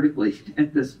standing vertically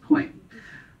at this point.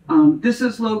 This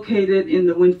is located in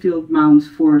the Winfield Mounds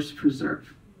Forest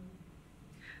Preserve.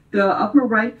 The upper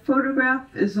right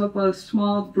photograph is of a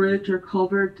small bridge or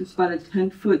culvert. It's about a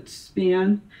 10-foot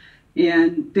span,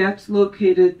 and that's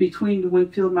located between the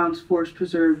Winfield Mounds Forest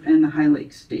Preserve and the High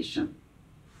Lake Station.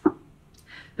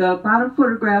 The bottom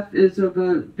photograph is of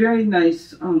a very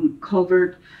nice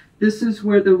culvert. This is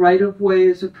where the right-of-way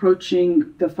is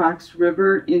approaching the Fox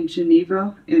River in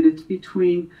Geneva, and it's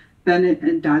between Bennett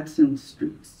and Dodson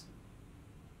Streets.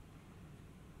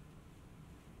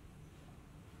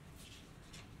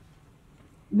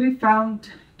 We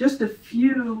found just a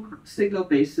few signal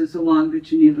bases along the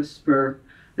Geneva Spur.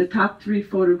 The top 3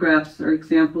 photographs are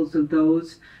examples of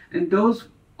those, and those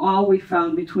all we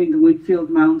found between the Winfield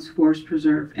Mounds Forest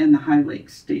Preserve and the High Lake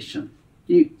Station.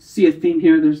 You see a theme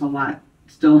here, there's a lot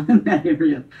still in that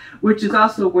area, which is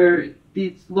also where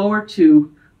these lower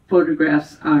 2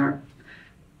 photographs are.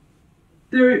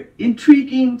 They're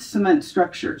intriguing cement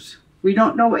structures. We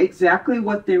don't know exactly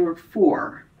what they were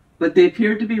for, but they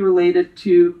appear to be related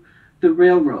to the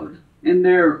railroad. And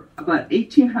they're about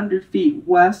 1,800 feet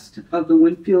west of the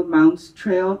Winfield Mounds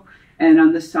Trail and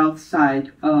on the south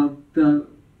side of the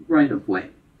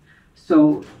right-of-way.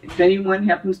 So if anyone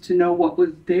happens to know what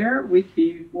was there, we'd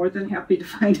be more than happy to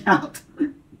find out.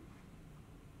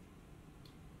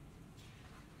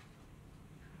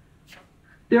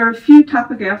 There are a few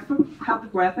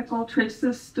topographical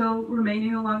traces still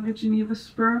remaining along the Geneva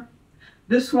Spur.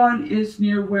 This one is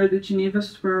near where the Geneva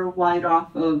Spur wide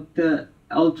off of the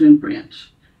Elgin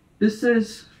branch. This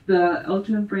is the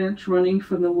Elgin branch running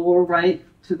from the lower right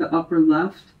to the upper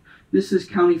left. This is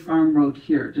County Farm Road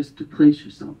here, just to place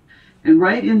yourself. And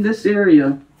right in this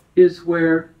area is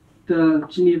where the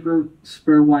Geneva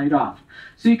Spur wide off.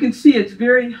 So you can see it's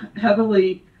very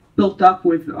heavily built up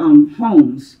with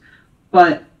homes,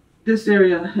 but this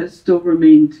area has still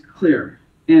remained clear.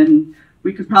 And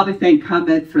we could probably thank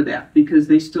ComEd for that because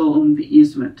they still own the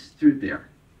easement through there.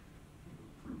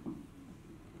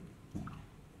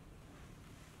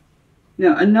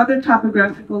 Now, another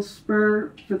topographical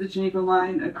spur for the Geneva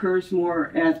line occurs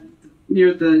more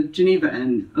near the Geneva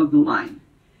end of the line.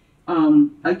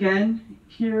 Again,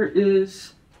 here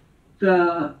is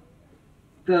the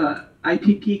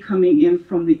IPP coming in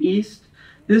from the east.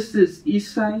 This is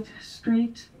East Side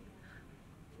Street.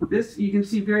 This you can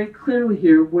see very clearly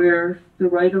here where the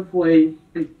right-of-way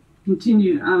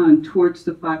continued on towards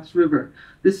the Fox River.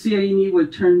 The CA&E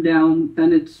would turn down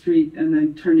Bennett Street and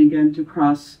then turn again to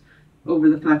cross over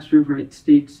the Fox River at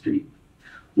State Street.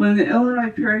 When the Illinois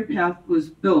Prairie Path was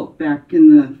built back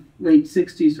in the late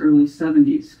 60s, early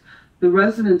 70s, the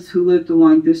residents who lived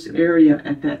along this area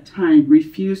at that time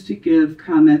refused to give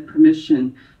ComEd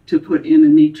permission to put in a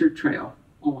nature trail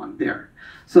along there.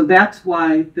 So that's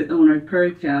why the Illinois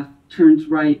Prairie Path turns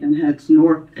right and heads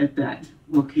north at that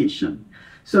location.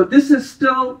 So this is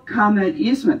still ComEd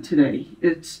easement today.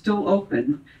 It's still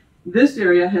open. This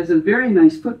area has a very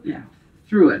nice footpath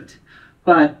through it,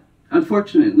 but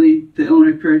unfortunately the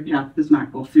Illinois Prairie Path does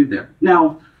not go through there.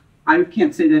 Now, I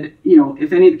can't say that,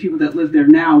 if any of the people that live there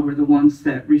now were the ones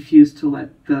that refused to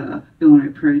let the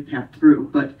Illinois Prairie Path through,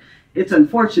 but it's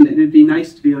unfortunate. It'd be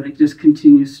nice to be able to just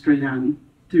continue straight on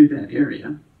through that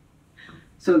area.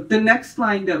 So the next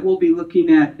line that we'll be looking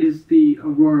at is the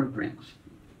Aurora branch.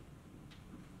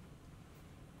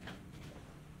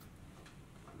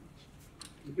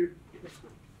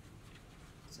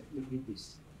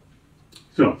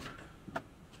 So,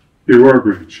 the Aurora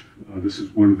Branch. This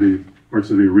is one of the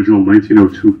parts of the original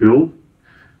 1902 build.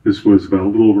 This was about a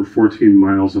little over 14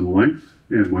 miles in length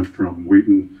and went from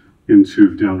Wheaton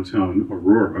into downtown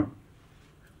Aurora.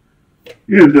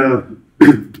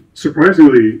 And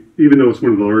surprisingly, even though it's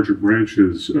one of the larger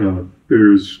branches,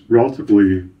 there's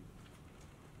relatively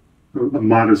a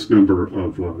modest number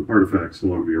of artifacts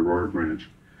along the Aurora Branch.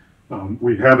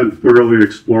 We haven't thoroughly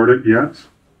explored it yet.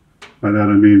 By that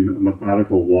I mean a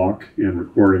methodical walk and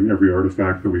recording every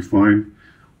artifact that we find.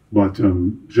 But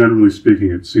generally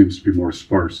speaking, it seems to be more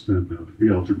sparse than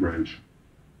the Elgin Branch.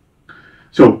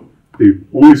 So the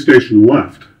only station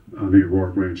left on the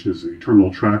Aurora Branch is the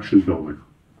Terminal Traction Building.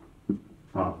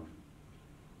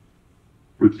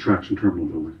 With the Traction Terminal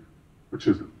Building, which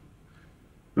is it?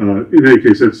 In any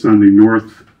case, it's on the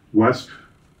northwest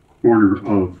corner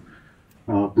of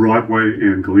Broadway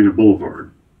and Galena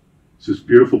Boulevard. It's this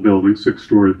beautiful building,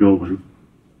 6-story building.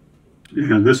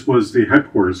 And this was the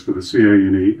headquarters for the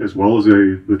CA&E, as well as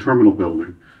the terminal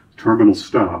building, terminal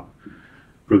stop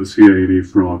for the CA&E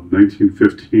from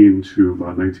 1915 to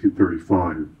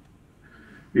 1935.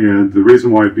 And the reason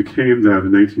why it became that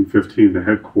in 1915, the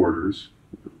headquarters,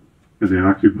 and they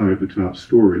occupied the top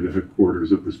story, the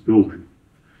headquarters of this building,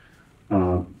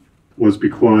 was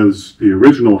because the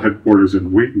original headquarters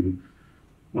in Wheaton,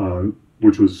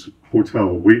 which was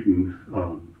Hotel Wheaton,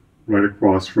 right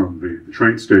across from the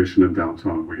train station in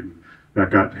downtown Wheaton, that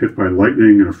got hit by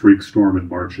lightning in a freak storm in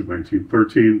March of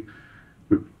 1913.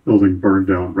 The building burned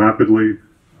down rapidly.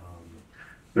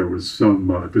 There was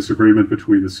some disagreement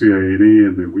between the CA&E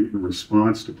and the Wheaton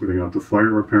response to putting out the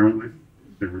fire, apparently.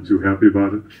 They weren't too happy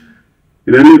about it.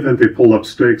 In any event, they pulled up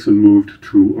stakes and moved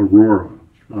to Aurora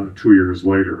 2 years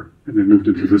later. And they moved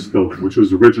into this building, which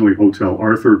was originally Hotel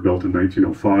Arthur, built in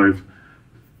 1905.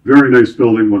 Very nice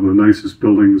building, one of the nicest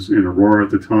buildings in Aurora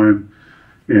at the time,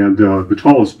 and the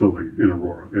tallest building in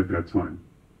Aurora at that time.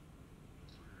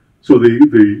 So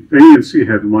the A&C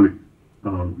had money.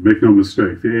 Make no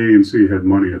mistake, the A&C had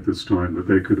money at this time that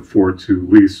they could afford to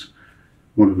lease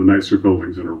one of the nicer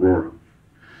buildings in Aurora.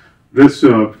 This,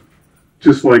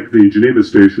 just like the Geneva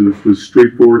station, this was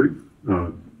street boarding.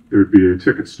 There'd be a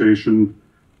ticket station,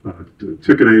 a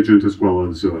ticket agent, as well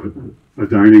as a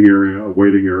dining area, a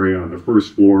waiting area on the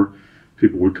first floor.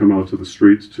 People would come out to the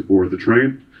streets to board the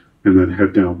train and then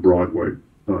head down Broadway,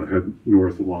 head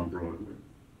north along Broadway.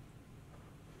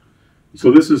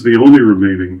 So this is the only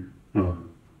remaining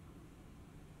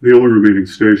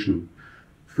station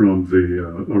from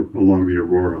along the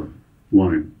Aurora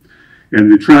line.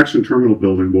 And the traction terminal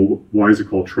building, well, why is it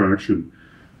called traction?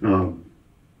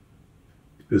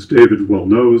 As David well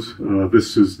knows,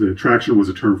 the traction was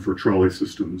a term for trolley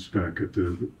systems back at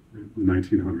the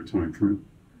 1900 time frame.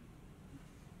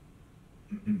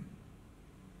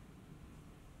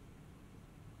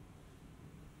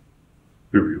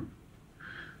 There we go.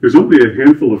 There's only a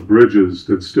handful of bridges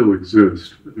that still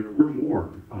exist. There were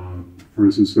more. For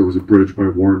instance, there was a bridge by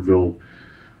Warrenville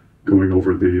going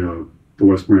over the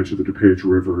West Branch of the DuPage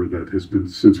River that has been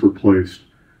since replaced.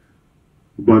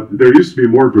 But there used to be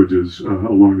more bridges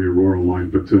along the Aurora line,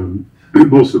 but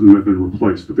most of them have been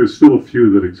replaced. But there's still a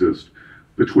few that exist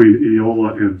between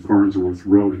Eola and Farnsworth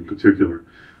Road in particular.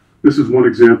 This is one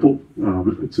example.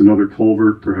 It's another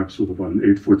culvert, perhaps with about an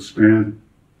 8-foot span.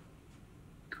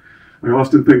 I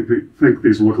often think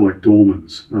these look like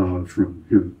dolmens from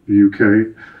the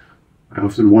UK. I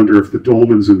often wonder if the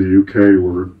dolmens in the UK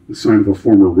were the sign of a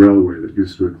former railway that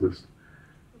used to exist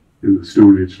in the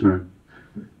Stone Age time.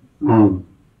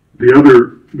 The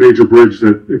other major bridge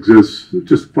that exists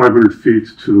just 500 feet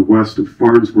to the west of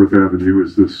Farnsworth Avenue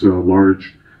is this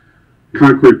large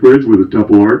concrete bridge with a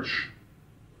double arch.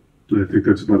 I think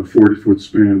that's about a 40-foot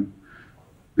span.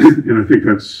 And I think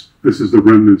this is the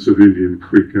remnants of Indian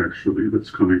Creek, actually, that's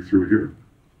coming through here.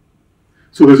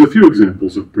 So there's a few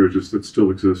examples of bridges that still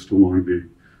exist along the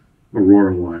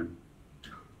Aurora line.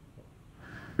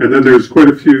 And then there's quite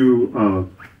a few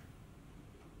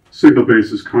signal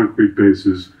bases, concrete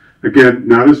bases. Again,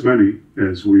 not as many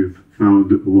as we've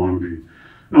found along the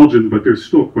Elgin, but there's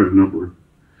still quite a number.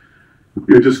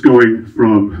 And just heading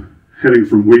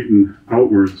from Wheaton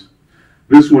outwards,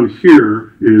 this one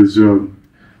here is,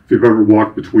 if you've ever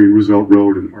walked between Roosevelt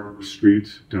Road and Arbor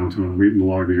Street, downtown Wheaton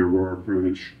along the Aurora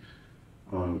Branch,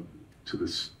 to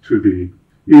the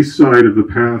east side of the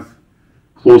path,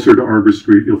 closer to Arbor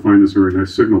Street, you'll find this very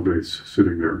nice signal base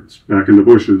sitting there. It's back in the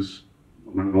bushes.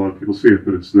 Not a lot of people see it,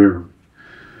 but it's there.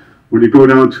 When you go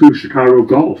down to Chicago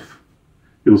Gulf,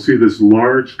 you'll see this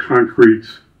large concrete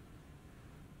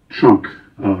chunk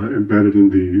embedded in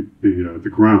the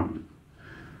ground.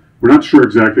 We're not sure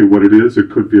exactly what it is.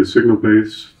 It could be a signal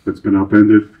base that's been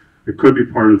upended. It could be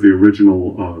part of the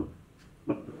original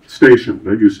station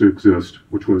that used to exist,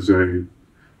 which was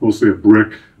mostly a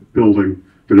brick building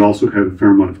that also had a fair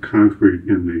amount of concrete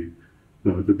in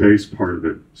the base part of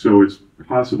it. So it's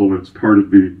possible that it's part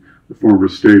of the former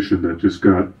station that just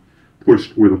got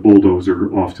pushed with a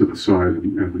bulldozer off to the side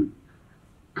and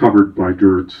covered by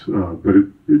dirt. But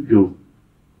you'll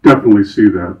definitely see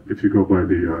that if you go by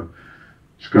the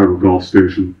Chicago Gulf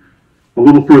Station. A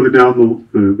little further down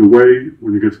the way,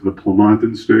 when you get to the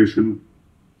Plomondon Station,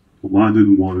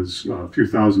 Plomondon was a few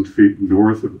thousand feet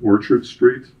north of Orchard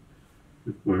Street.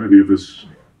 If any of this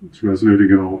is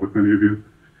resonating at all with any of you.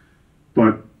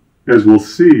 But as we'll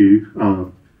see,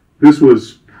 this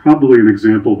was probably an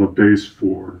example of a base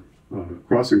for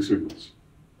crossing signals.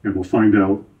 And we'll find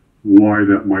out why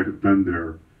that might have been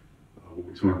there when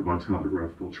we talk about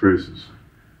topographical traces.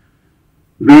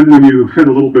 Then when you head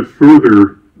a little bit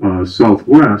further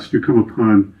southwest, you come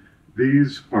upon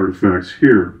these artifacts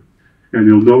here. And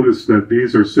you'll notice that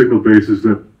these are signal bases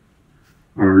that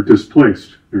are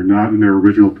displaced. They're not in their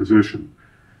original position.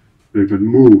 They've been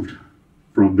moved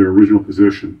from their original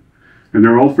position. And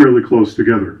they're all fairly close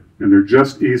together. And they're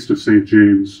just east of St.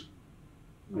 James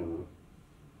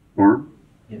Farm?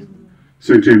 Yes.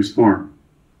 St. James Farm.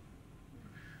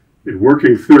 A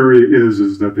working theory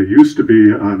is that they used to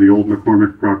be on the old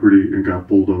McCormick property and got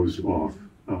bulldozed off.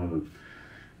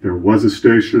 There was a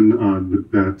station on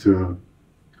that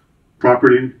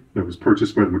property that was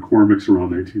purchased by the McCormicks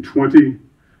around 1920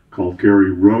 called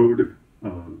Gary Road.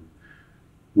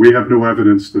 We have no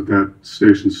evidence that that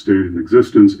station stayed in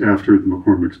existence after the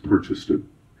McCormicks purchased it.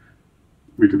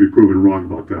 We could be proven wrong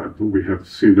about that, but we have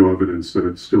seen no evidence that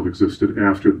it still existed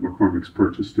after the McCormicks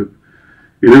purchased it.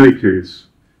 In any case,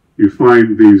 you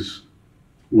find these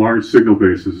large signal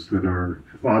bases that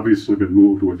have obviously been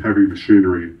moved with heavy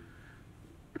machinery,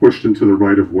 pushed into the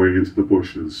right-of-way into the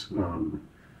bushes.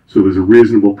 So there's a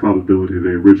reasonable probability they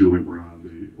originally were on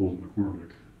the old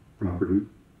McCormick property.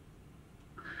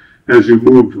 As you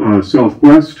move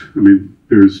southwest,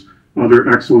 there's other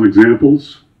excellent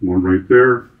examples. One right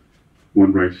there,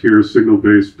 one right here, signal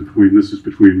base this is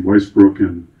between Weisbrook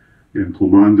and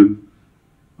Plomondon.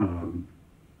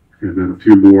 And then a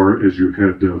few more as you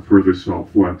head further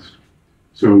southwest.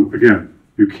 So again,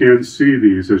 you can see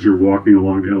these as you're walking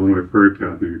along the Illinois Prairie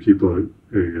Path, and you keep a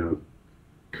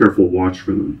careful watch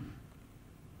for them.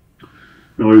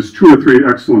 Now there's 2 or 3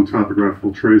 excellent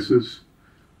topographical traces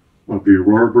of the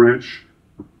Aurora Branch.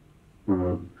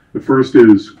 The first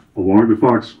is along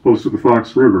close to the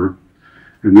Fox River,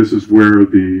 and this is where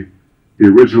the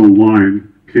original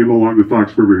line came along the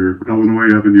Fox River here.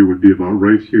 Illinois Avenue would be about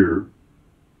right here,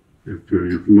 if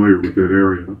you're familiar with that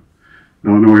area.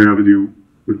 Illinois Avenue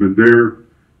would have been there.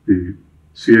 The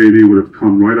CA&E would have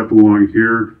come right up along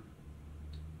here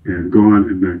and gone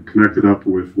and then connected up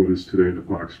with what is today the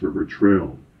Fox River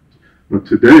Trail. But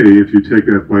today, if you take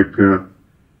that bike path,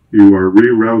 you are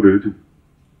rerouted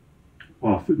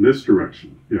off in this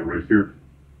direction, right here.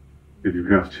 And you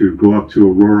have to go up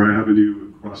to Aurora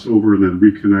Avenue, cross over, and then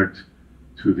reconnect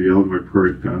to the Illinois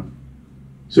Prairie Path.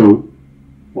 So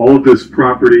all of this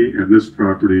property and this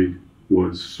property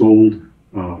was sold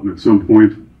at some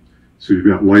point. So you've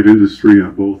got light industry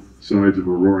on both sides of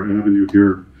Aurora Avenue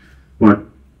here. But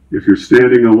if you're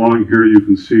standing along here, you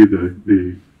can see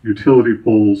the utility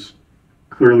poles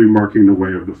clearly marking the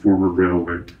way of the former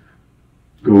railway,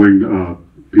 going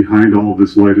behind all of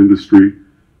this light industry,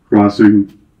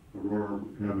 crossing Aurora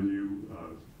Avenue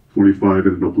 25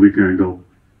 at an oblique angle,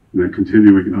 and then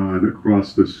continuing on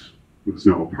across this, what's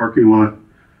now a parking lot.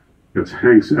 That's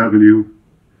Hanks Avenue,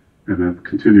 and then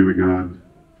continuing on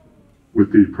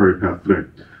with the Prairie Path today.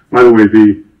 By the way,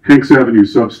 the Hanks Avenue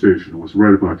substation was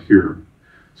right about here.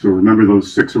 So remember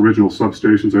those 6 original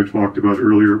substations I talked about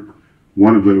earlier?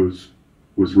 One of those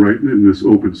was right in this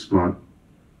open spot,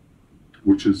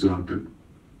 which has been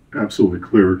absolutely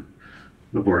cleared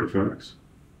of artifacts.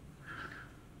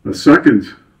 A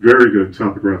second very good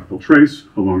topographical trace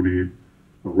along the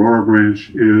Aurora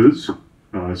Branch is,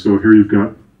 so here you've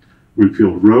got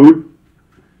Winfield Road,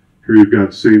 here you've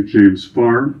got St. James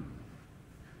Farm,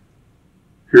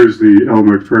 here's the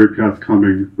Illinois Prairie Path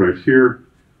coming right here,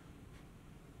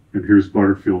 and here's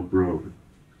Butterfield Road,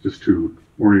 just to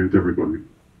orient everybody.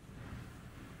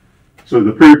 So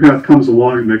the Prairie Path comes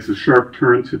along, makes a sharp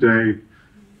turn today,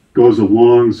 goes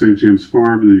along St. James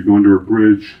Farm, and then you go under a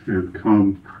bridge and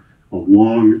come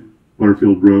along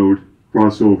Butterfield Road,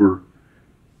 cross over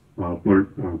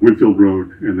Winfield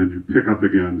Road, and then you pick up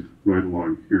again right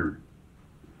along here.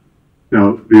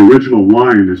 Now, the original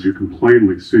line, as you can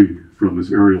plainly see from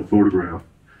this aerial photograph,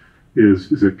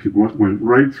 is it went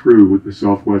right through with the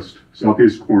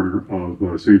southeast corner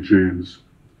of St. James,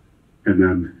 and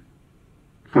then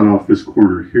cut off this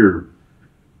corner here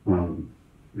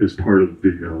as part of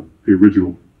the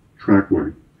original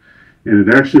trackway. And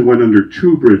it actually went under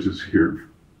two bridges here.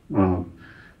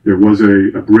 There was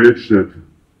a bridge that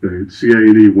the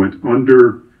CA&E went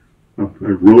under, a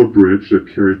road bridge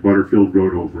that carried Butterfield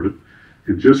Road over it.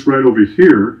 And just right over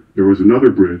here, there was another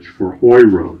bridge for Hoy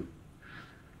Road.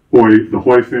 The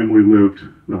Hoy family lived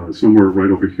somewhere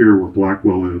right over here where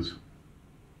Blackwell is.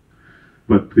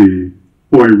 But the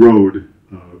Hoy Road,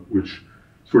 which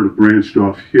sort of branched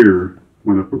off here,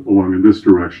 went up along in this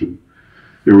direction.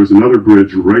 There was another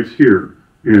bridge right here.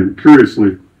 And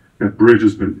curiously, that bridge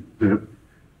has been,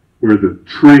 where the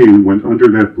train went under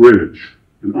that bridge,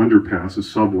 an underpass, a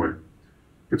subway,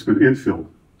 it's been infilled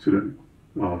today.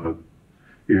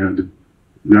 And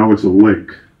now it's a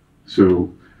lake.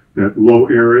 So that low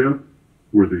area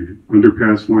where the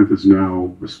underpass went is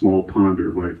now a small pond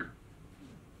or lake.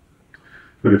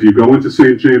 But if you go into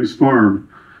St. James Farm,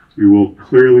 you will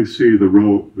clearly see the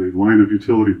line of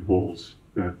utility poles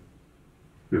that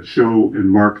show and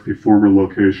mark the former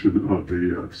location of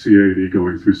the CA&E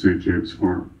going through St. James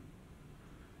Farm.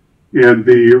 And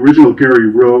the original Gary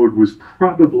Road was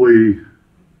probably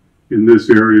in this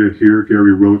area here,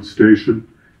 Gary Road Station.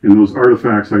 And those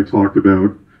artifacts I talked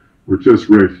about were just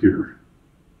right here.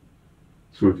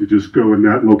 So if you just go in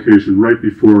that location right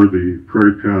before the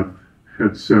Prairie Path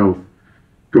heads south,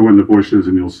 go in the bushes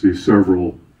and you'll see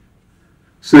several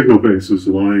signal bases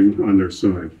lying on their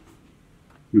side,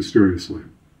 mysteriously.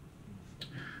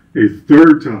 A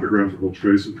third topographical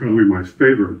trace, and probably my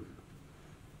favorite,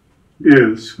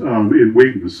 is in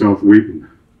Wheaton, South Wheaton.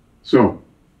 So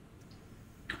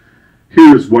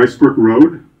here's Weisbrook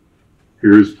Road,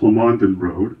 here's Plumondon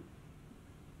Road,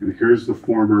 and here's the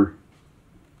former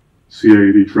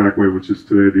CA&E trackway, which is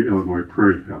today the Illinois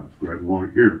Prairie Path, right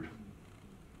along here.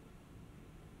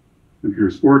 And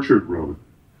here's Orchard Road.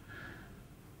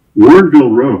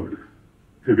 Warrenville Road.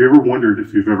 Have you ever wondered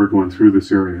if you've ever gone through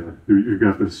this area? You've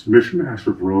got this mishmash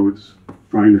of roads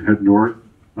trying to head north.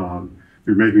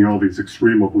 You're making all these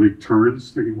extreme oblique turns,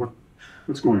 thinking,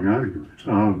 what's going on here?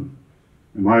 Am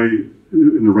I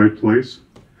in the right place?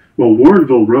 Well,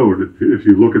 Warrenville Road, if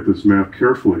you look at this map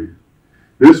carefully,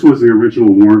 this was the original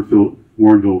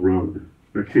Warrenville Road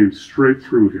that came straight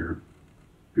through here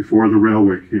before the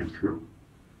railway came through.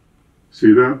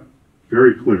 See that?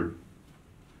 Very clear.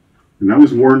 And that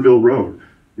was Warrenville Road.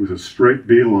 It was a straight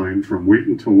beeline from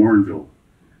Wheaton to Warrenville.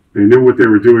 They knew what they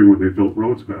were doing when they built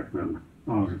roads back then.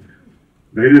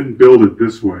 They didn't build it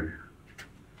this way.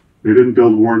 They didn't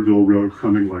build Warrenville Road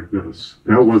coming like this.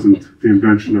 That wasn't the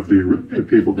invention of the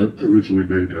people that originally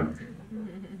made that.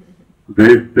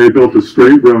 They built a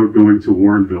straight road going to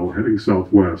Warrenville, heading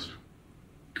southwest.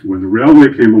 When the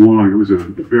railway came along, it was a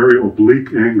very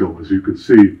oblique angle, as you can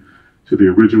see, to the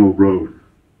original road.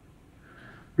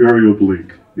 Very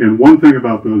oblique. And one thing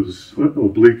about those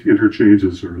oblique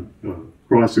interchanges or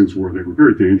crossings were they were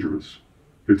very dangerous.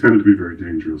 They tended to be very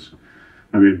dangerous.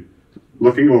 I mean,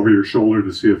 looking over your shoulder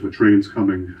to see if a train's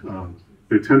coming,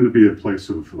 they tend to be a place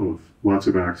of lots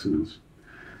of accidents.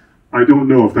 I don't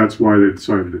know if that's why they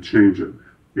decided to change it,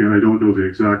 and I don't know the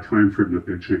exact time frame that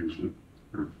they changed it.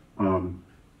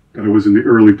 But it was in the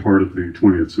early part of the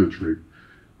 20th century,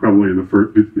 probably in the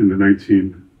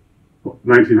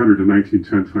 1900 to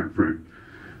 1910 time frame.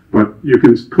 But you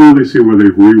can clearly see where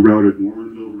they've rerouted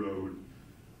Warrenville Road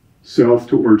south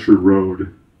to Orchard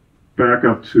Road, back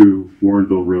up to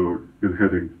Warrenville Road, and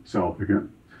heading south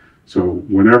again. So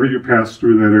whenever you pass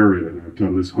through that area, and I've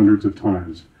done this hundreds of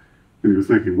times, and you're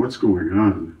thinking, what's going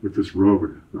on with this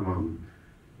road?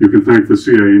 You can thank the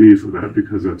CA&E for that,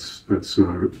 because that's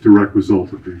a direct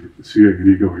result of the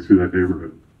CA&E going through that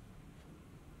neighborhood.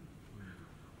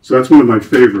 So that's one of my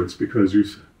favorites, because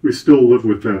we still live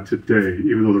with that today,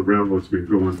 even though the railroad's been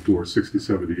going for 60,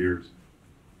 70 years.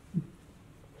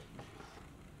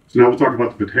 So now we'll talk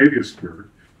about the Batavia Spur,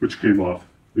 which came off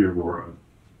the Aurora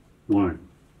line.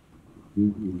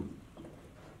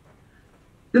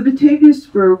 The Batavia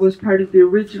Spur was part of the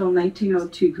original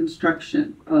 1902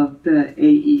 construction of the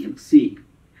AE&C,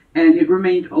 and it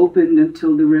remained open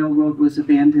until the railroad was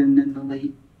abandoned in the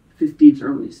late 50s,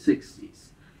 early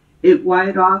 60s. It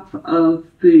widened off of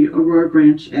the Aurora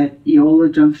branch at Eola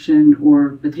Junction, or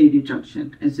Batavia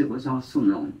Junction, as it was also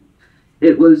known.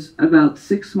 It was about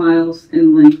 6 miles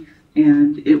in length,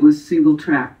 and it was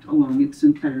single-tracked along its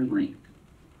entire length.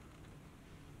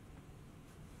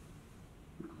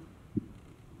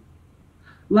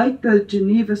 Like the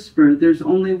Geneva Spur, there's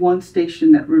only one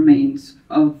station that remains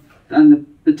on the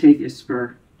Batavia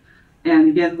Spur. And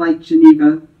again, like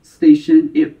Geneva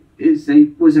Station, it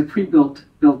was a pre-built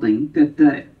building that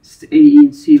the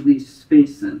AE&C leased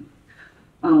space in.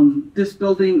 This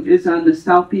building is on the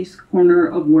southeast corner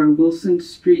of where Wilson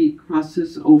Street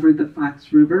crosses over the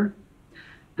Fox River.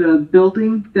 The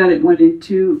building that it went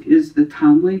into is the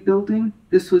Tomley building.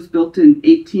 This was built in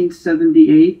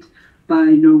 1878 by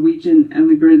Norwegian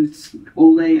immigrants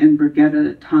Ole and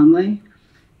Birgitta Tomley.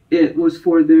 It was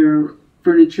for their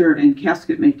furniture and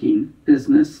casket making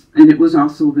business, and it was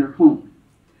also their home.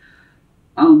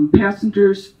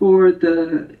 Passengers for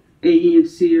the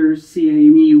AE&C or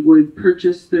CA&E would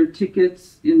purchase their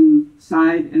tickets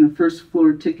inside in a first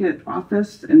floor ticket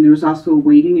office, and there's also a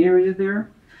waiting area there.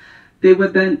 They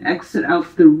would then exit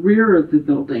out the rear of the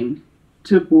building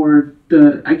to board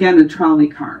again, a trolley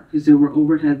car, because there were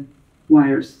overhead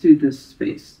wires through this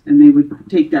space, and they would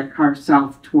take that car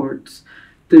south towards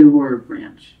the Aurora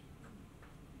branch.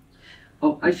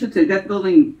 Oh, I should say that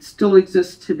building still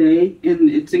exists today, and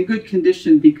it's in good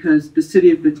condition because the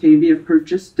city of Batavia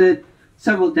purchased it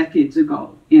several decades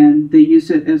ago, and they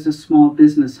use it as a small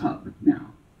business hub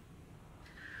now.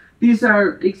 These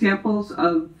are examples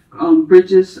of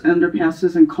bridges,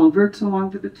 underpasses, and culverts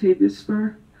along the Batavia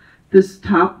Spur. This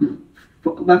top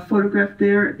left photograph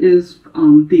there is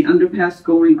the underpass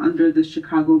going under the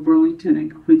Chicago, Burlington,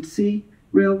 and Quincy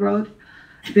Railroad.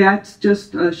 That's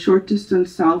just a short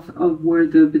distance south of where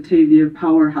the Batavia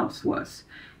Powerhouse was.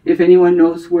 If anyone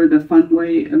knows where the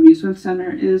Funway Amusement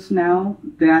Center is now,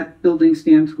 that building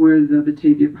stands where the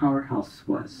Batavia Powerhouse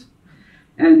was.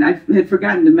 And I had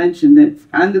forgotten to mention that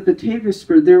on the Batavia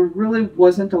Spur, there really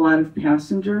wasn't a lot of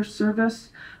passenger service,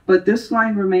 but this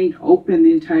line remained open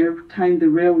the entire time the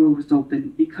railroad was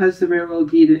open because the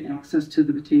railroad needed access to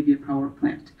the Batavia power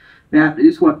plant. That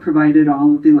is what provided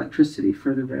all of the electricity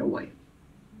for the railway.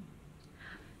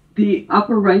 The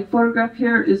upper right photograph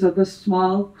here is of a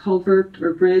small culvert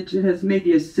or bridge. It has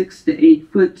maybe a 6 to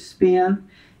 8 foot span,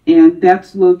 and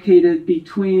that's located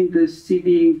between the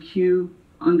CD&Q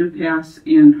underpass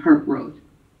and Hart Road.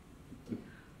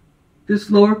 This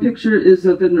lower picture is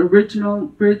of an original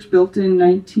bridge built in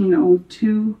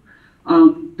 1902.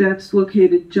 That's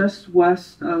located just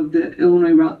west of the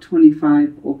Illinois Route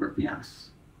 25 overpass.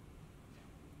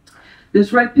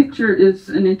 This right picture is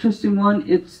an interesting one.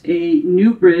 It's a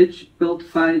new bridge built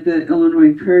by the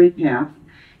Illinois Prairie Path,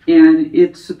 and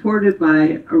it's supported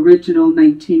by original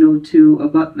 1902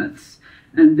 abutments.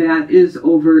 And that is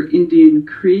over Indian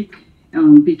Creek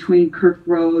between Kirk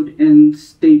Road and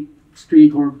State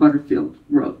Street or Butterfield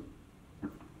Road.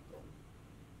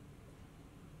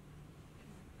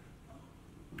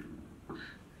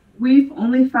 We've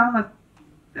only found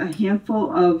a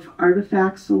handful of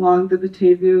artifacts along the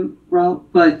Batavia route,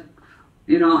 but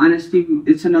in all honesty,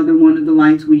 it's another one of the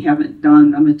lines we haven't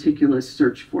done a meticulous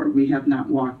search for. We have not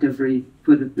walked every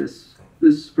foot of this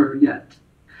spur yet.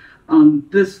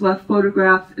 This left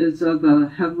photograph is of a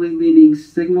heavily leaning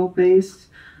signal base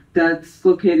that's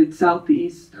located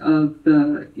southeast of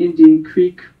the Indian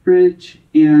Creek Bridge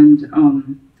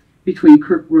and between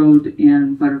Kirk Road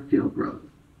and Butterfield Road.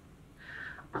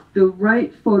 The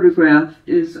right photograph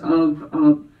is of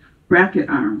a bracket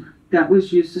arm that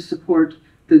was used to support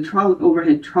the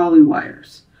overhead trolley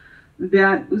wires.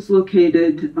 That was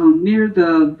located near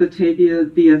the Batavia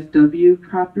VFW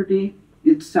property.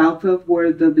 It's south of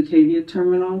where the Batavia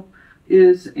terminal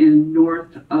is and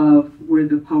north of where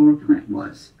the power plant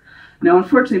was. Now,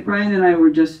 unfortunately, Brian and I were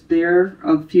just there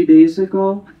a few days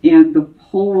ago, and the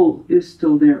pole is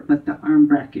still there, but the arm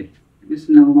bracket is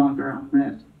no longer on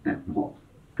that pole.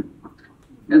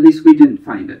 At least we didn't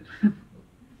find it.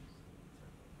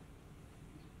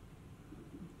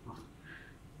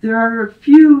 There are a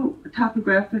few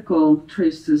topographical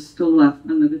traces still left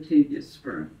on the Batavia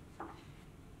Spur.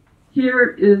 Here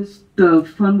is the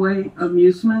Funway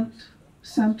Amusement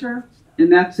Center,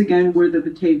 and that's again where the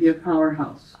Batavia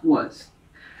Powerhouse was.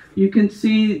 You can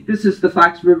see, this is the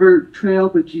Fox River Trail,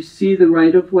 but you see the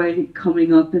right-of-way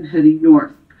coming up and heading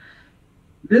north.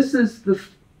 This is the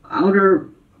outer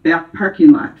back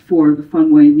parking lot for the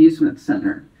Funway Amusement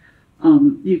Center.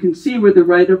 You can see where the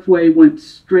right-of-way went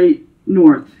straight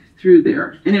north through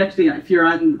there. And actually, if you're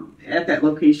at that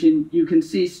location, you can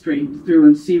see straight through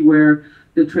and see where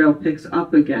the trail picks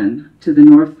up again to the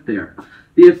north there.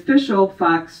 The official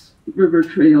Fox River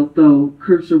Trail, though,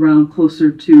 curves around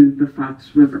closer to the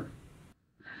Fox River.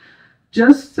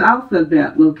 Just south of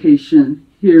that location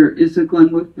here is the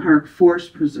Glenwood Park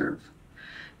Forest Preserve.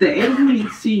 The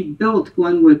AE&C built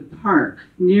Glenwood Park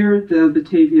near the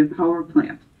Batavia power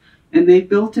plant, and they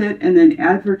built it and then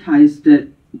advertised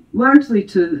it largely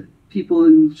to people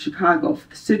in Chicago,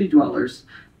 city dwellers,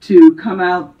 to come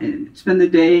out and spend the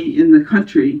day in the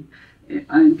country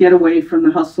and get away from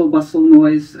the hustle bustle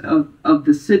noise of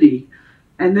the city.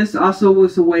 And this also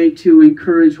was a way to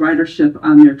encourage ridership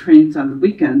on their trains on the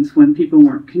weekends when people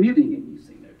weren't commuting and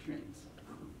using their trains.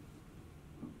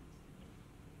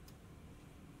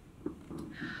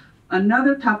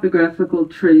 Another topographical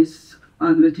trace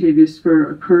on the Batavia Spur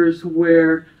occurs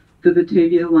where the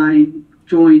Batavia line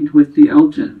joined with the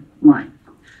Elgin line.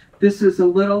 This is a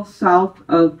little south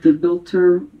of the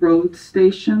Bilter Road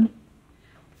station.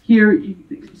 Here you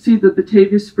see the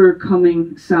Batavia Spur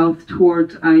coming south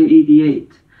towards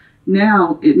I-88.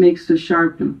 Now it makes a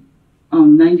sharp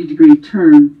 90-degree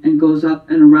turn and goes up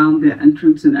and around the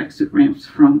entrance and exit ramps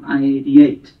from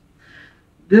I-88.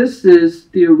 This is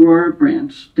the Aurora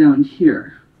branch down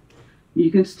here. You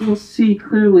can still see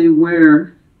clearly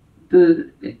where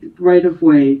the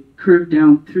right-of-way curved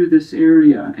down through this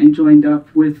area and joined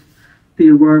up with the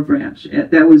Aurora branch.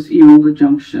 That was Eola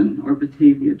Junction or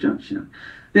Batavia Junction.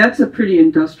 That's a pretty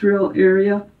industrial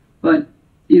area, but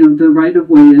the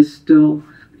right-of-way is still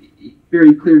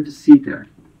very clear to see there.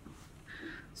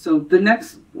 So the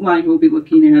next line we'll be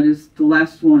looking at is the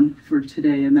last one for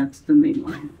today, and that's the main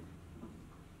line.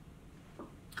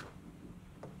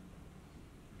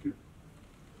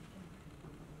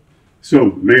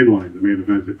 So main line, the main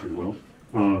event, if you will.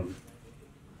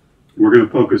 We're going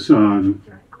to focus on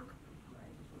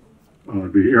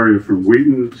the area from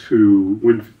Wheaton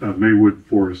to Maywood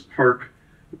Forest Park.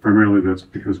 Primarily that's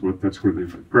because that's where the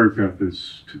Prairie Path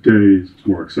is today. It's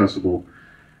more accessible.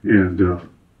 And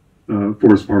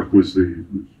Forest Park was the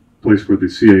place where the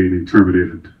CA&E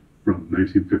terminated from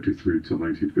 1953 to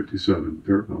 1957,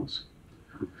 thereabouts.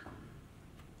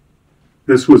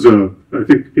 This was, I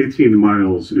think, 18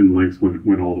 miles in length when it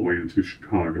went all the way into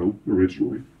Chicago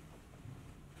originally.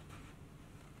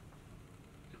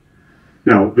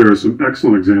 Now, there are some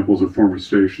excellent examples of former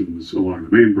stations along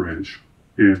the main branch,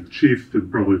 and the chief,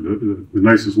 and probably the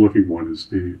nicest looking one, is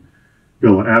the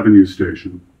Villa Avenue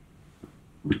station,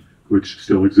 which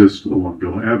still exists along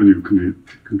Villa Avenue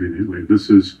conveniently. This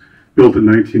is built in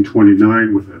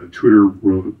 1929 with a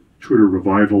Tudor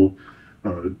revival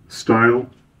style.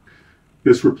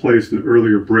 This replaced an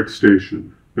earlier brick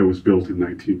station that was built in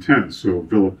 1910. So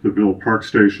the Villa Park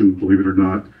station, believe it or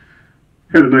not,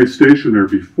 had a nice station there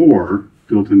before,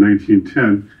 built in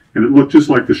 1910, and it looked just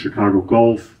like the Chicago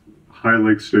Gulf, High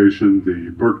Lake Station, the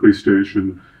Berkeley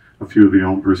Station, a few of the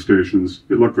Elmhurst stations.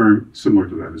 It looked very similar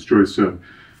to that. As Joyce said,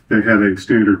 they had a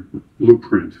standard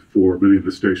blueprint for many of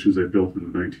the stations they built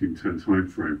in the 1910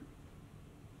 timeframe.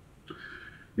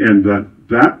 And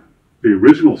the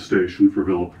original station for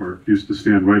Villa Park used to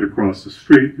stand right across the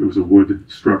street. It was a wood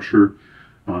structure,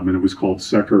 and it was called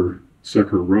Secker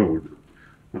Road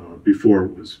before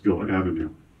it was Villa Avenue.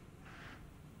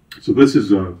 So this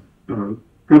is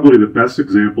probably the best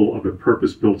example of a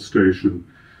purpose-built station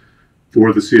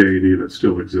for the CA&E that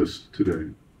still exists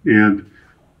today. And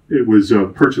it was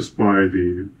purchased by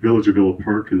the Village of Villa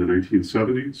Park in the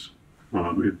 1970s.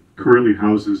 It currently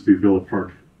houses the Villa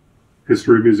Park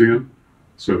History Museum.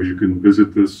 So you can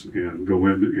visit this and go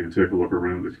in and take a look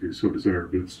around if you so desire,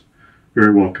 but it's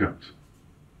very well kept.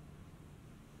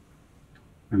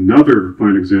 Another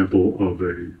fine example of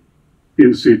a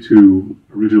in situ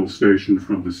original station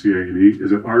from the CA&E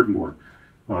is at Ardmore,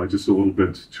 just a little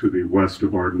bit to the west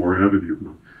of Ardmore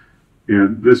Avenue.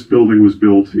 And this building was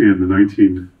built in the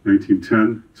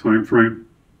 1910 timeframe.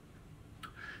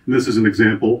 And this is an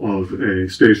example of a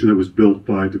station that was built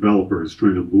by developers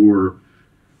trying to lure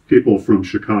people from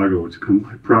Chicago to come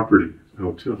buy property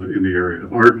out in the area.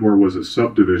 Ardmore was a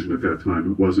subdivision at that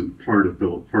time. It wasn't part of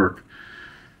Villa Park.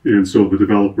 And so the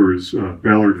developers,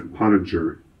 Ballard and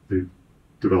Pottinger, they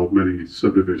developed many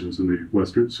subdivisions in the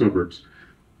western suburbs.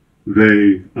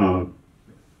 They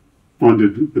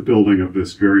funded the building of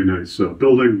this very nice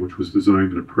building, which was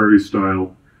designed in a prairie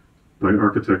style by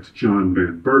architect John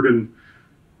Van Bergen,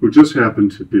 who just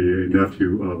happened to be a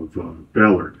nephew of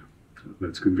Ballard.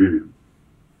 That's convenient.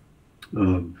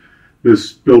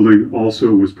 This building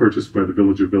also was purchased by the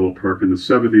Village of Villa Park in the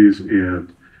 70s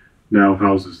and now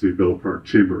houses the Villa Park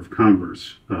Chamber of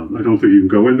Commerce. I don't think you can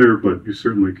go in there, but you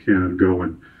certainly can go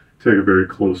and take a very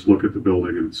close look at the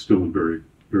building, and it's still in very,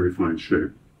 very fine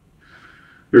shape.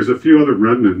 There's a few other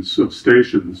remnants of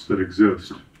stations that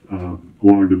exist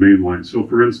along the main line. So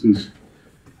for instance,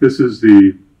 this is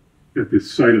at the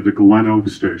site of the Glen Oak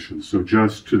station, so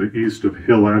just to the east of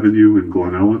Hill Avenue in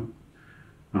Glen Ellen.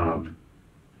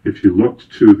 If you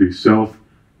looked to the south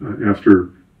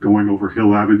after going over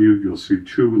Hill Avenue, you'll see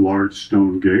two large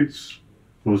stone gates.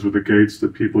 Those were the gates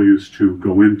that people used to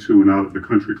go into and out of the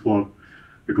country club,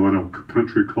 the Glen Oak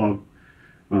Country Club.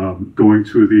 going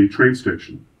to the train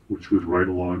station, which was right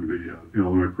along the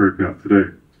Illinois Prairie Path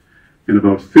today. And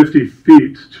about 50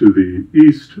 feet to the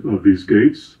east of these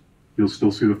gates, you'll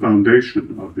still see the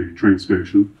foundation of the train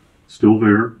station, still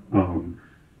there.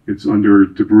 It's under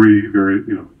debris,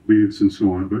 leaves and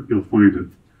so on, but you'll find it.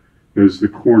 There's the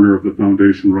corner of the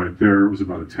foundation right there. It was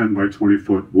about a 10 by 20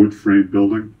 foot wood frame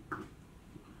building.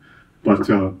 But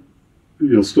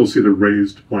you'll still see the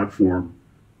raised platform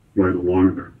right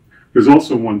along there. There's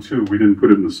also one too, we didn't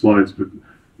put it in the slides, but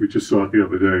we just saw it the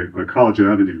other day, by College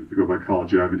Avenue. If you go by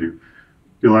College Avenue,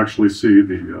 you'll actually see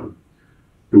the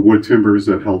wood timbers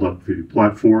that held up the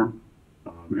platform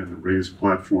and the raised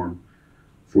platform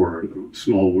for a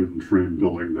small wooden frame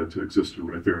building that existed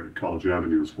right there at College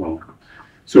Avenue as well.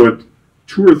 So at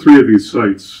 2 or 3 of these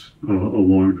sites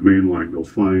along the main line, you'll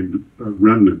find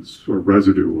remnants or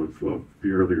residue of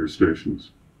the earlier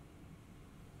stations.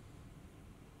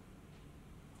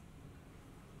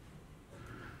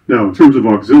 Now, in terms of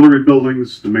auxiliary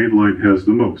buildings, the main line has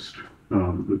the most.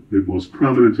 The most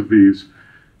prominent of these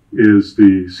is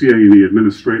the CA&E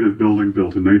administrative building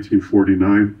built in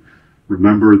 1949.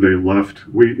 Remember, they left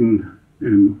Wheaton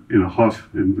in a huff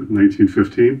in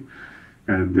 1915,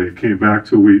 and they came back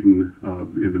to Wheaton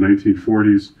in the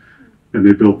 1940s, and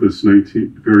they built this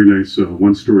very nice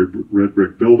one-story red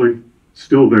brick building,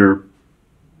 still there.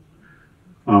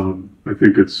 I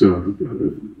think it's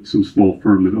some small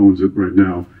firm that owns it right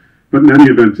now. But in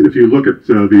any event, if you look at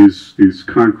these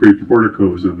concrete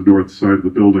porticos on the north side of the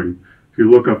building, if you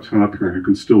look up top here, you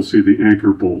can still see the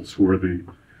anchor bolts where the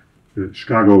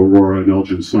Chicago, Aurora, and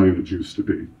Elgin signage used to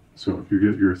be. So if you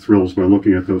get your thrills by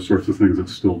looking at those sorts of things,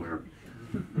 it's still there.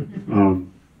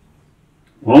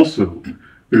 Also,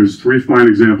 there's 3 fine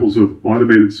examples of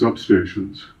automated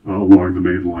substations along the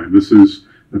main line. This is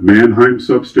the Mannheim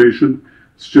substation.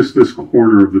 It's just this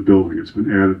corner of the building. It's been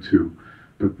added to.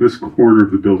 But this corner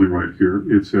of the building right here,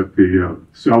 it's at the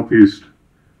southeast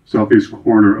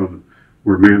corner of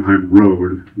where Mannheim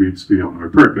Road meets the Illinois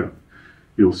Prairie Path.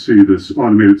 You'll see this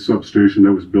automated substation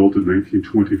that was built in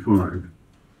 1925.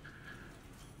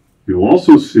 You'll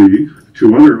also see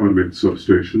 2 other automated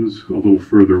substations a little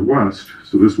further west.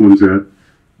 So this one's at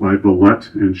by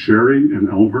Villette and Sherry and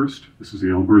Elmhurst. This is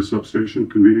the Elmhurst substation,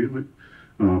 conveniently.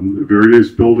 A very nice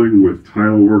building with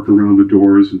tile work around the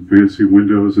doors and fancy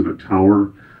windows and a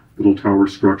little tower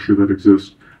structure that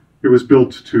exists. It was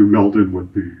built to meld in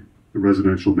with the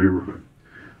residential neighborhood.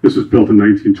 This was built in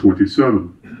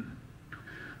 1927.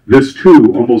 This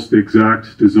too, almost the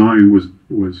exact design,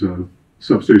 was a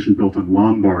substation built in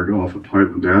Lombard off of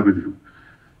Highland Avenue.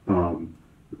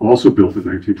 Also built in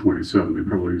 1927. They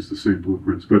probably used the same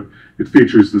blueprints, but it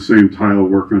features the same tile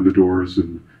work on the doors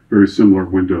and very similar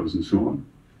windows and so on.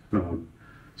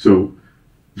 So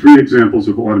 3 examples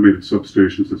of automated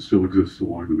substations that still exist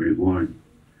along the main line.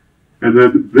 And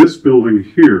then this building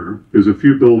here, there's a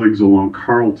few buildings along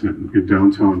Carlton in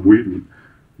downtown Wheaton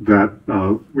that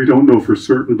we don't know for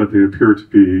certain, but they appear to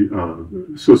be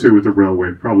associated with the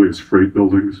railway, probably as freight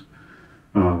buildings.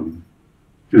 And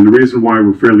the reason why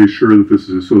we're fairly sure that this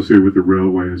is associated with the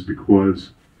railway is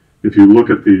because if you look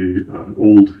at the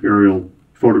old aerial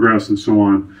photographs and so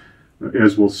on,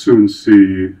 as we'll soon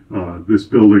see, this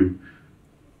building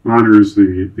honors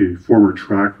the former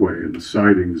trackway and the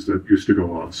sidings that used to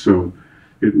go off. So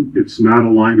it's not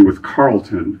aligned with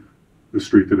Carlton, the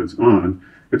street that it's on.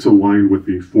 It's aligned with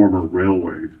the former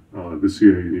railway, the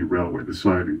CA&E railway, the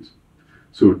sidings.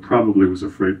 So it probably was a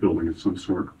freight building of some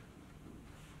sort.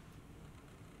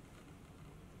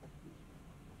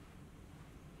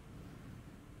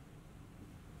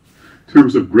 In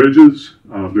terms of bridges,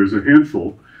 there's a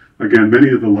handful. Again, many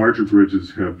of the larger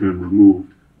bridges have been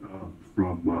removed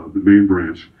from the main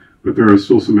branch, but there are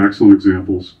still some excellent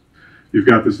examples. You've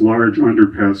got this large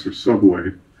underpass or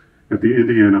subway at the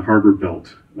Indiana Harbor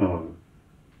Belt, for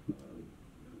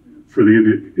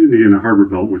the Indiana Harbor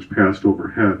Belt, which passed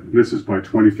overhead. And this is by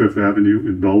 25th Avenue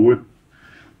in Bellwood.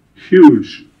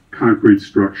 Huge concrete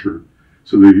structure.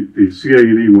 So the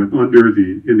CA&E went under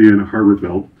the Indiana Harbor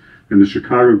Belt, and the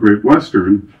Chicago Great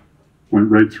Western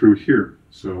went right through here.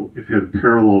 So it had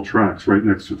parallel tracks right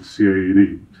next to the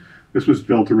CA&E. This was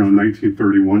built around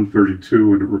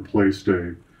 1931-32, and it replaced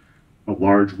a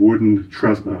large wooden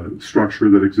structure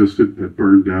that existed that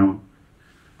burned down.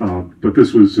 But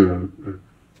this was,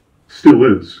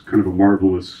 still is, kind of a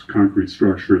marvelous concrete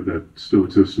structure that still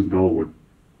exists in Bellwood.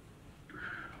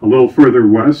 A little further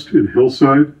west in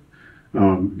Hillside,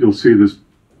 you'll see this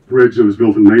bridge that was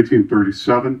built in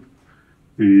 1937,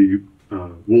 the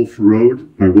Wolf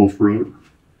Road by Wolf Road.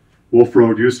 Wolf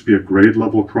Road used to be a grade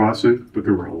level crossing, but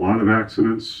there were a lot of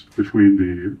accidents between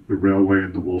the railway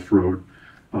and the Wolf Road.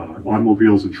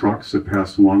 automobiles and trucks that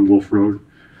passed along Wolf Road.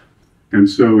 And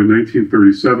so in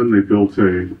 1937, they built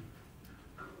a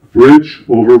bridge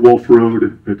over Wolf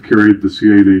Road that carried the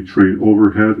CA&E train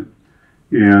overhead.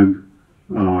 And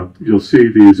you'll see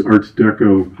these Art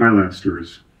Deco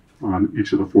pilasters on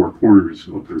each of the four corners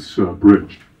of this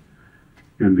bridge.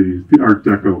 And the Art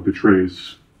Deco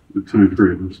betrays the time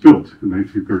period it was built in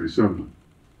 1937.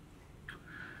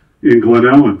 In Glen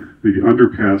Ellen, the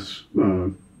underpass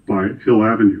by Hill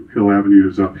Avenue. Hill Avenue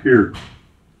is up here.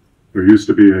 There used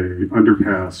to be a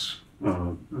underpass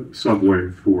subway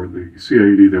for the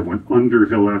CA&E that went under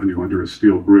Hill Avenue, under a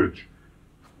steel bridge.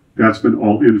 That's been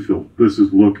all infilled. This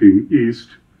is looking east.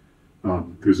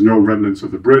 There's no remnants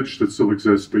of the bridge that still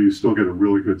exists, but you still get a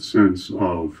really good sense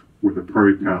of where the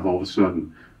Prairie Path all of a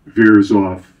sudden veers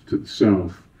off to the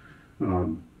south,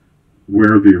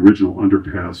 where the original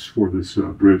underpass for this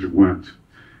bridge went.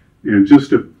 And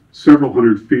just several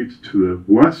hundred feet to the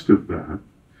west of that,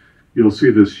 you'll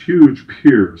see this huge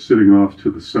pier sitting off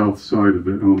to the south side of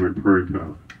the Illinois Prairie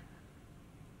Path.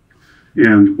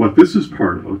 And what this is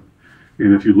part of,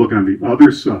 and if you look on the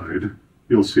other side,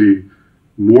 you'll see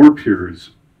more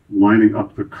piers lining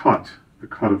up the cut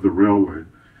of the railway.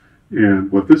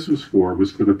 And what this was for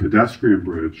the pedestrian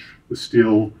bridge, the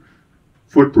steel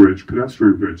footbridge,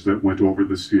 pedestrian bridge that went over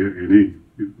the CA&E.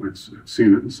 You might have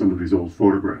seen it in some of these old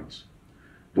photographs.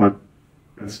 But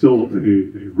that's still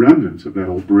a remnant of that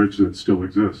old bridge that still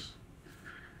exists.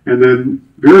 And then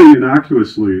very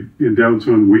innocuously in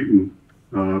downtown Wheaton,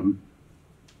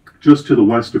 just to the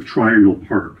west of Triangle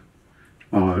Park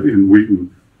in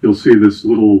Wheaton, you'll see this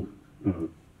little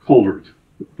culvert,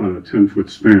 about a 10-foot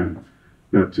span,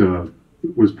 that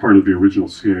was part of the original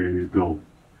CA&E build.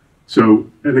 So,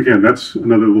 and again, that's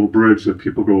another little bridge that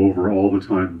people go over all the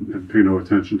time and pay no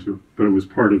attention to, but it was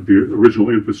part of the original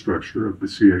infrastructure of the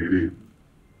CA&E.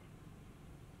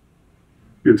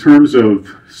 In terms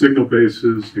of signal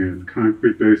bases and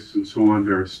concrete bases and so on,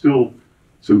 there are still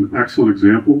some excellent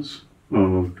examples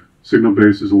of signal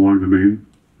bases along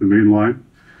the main line.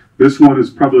 This one is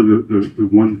probably the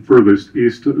one furthest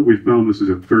east that we found. This is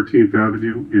at 13th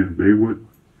Avenue in Maywood,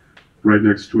 right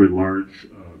next to a large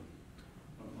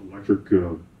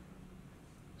electric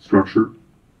structure.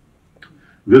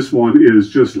 This one is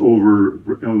just over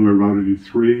Illinois Route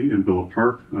 83 in Villa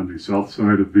Park on the south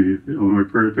side of the Illinois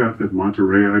Prairie Path at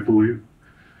Monterey, I believe.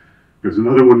 There's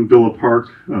another one in Villa Park,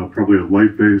 probably a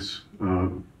light base,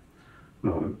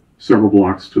 several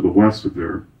blocks to the west of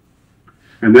there.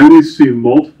 And then we see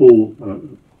multiple,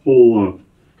 whole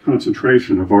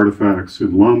concentration of artifacts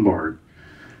in Lombard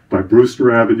by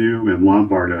Brewster Avenue and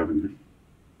Lombard Avenue,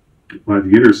 by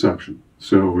the intersection.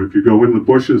 So if you go in the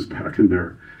bushes back in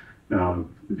there,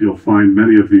 you'll find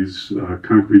many of these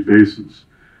concrete bases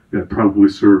that probably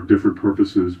serve different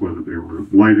purposes, whether they were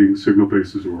lighting signal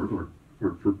bases or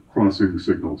for crossing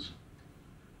signals.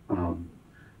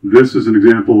 This is an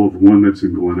example of one that's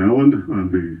in Glen Ellen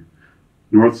on the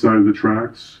north side of the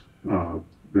tracks.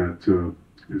 That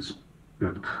is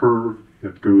that curve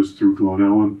that goes through Glen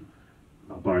Ellen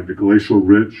by the Glacial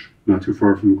Ridge, not too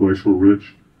far from the Glacial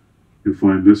Ridge. You'll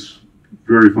find this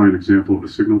very fine example of a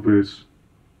signal base.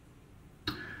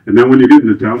 And then when you get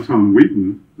into downtown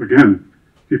Wheaton, again,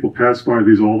 people pass by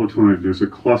these all the time. There's a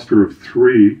cluster of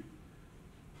 3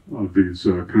 of these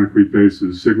concrete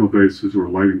bases, signal bases or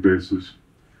lighting bases.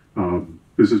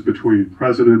 This is between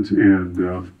President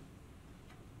and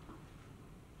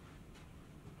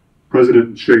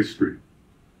Chase Street.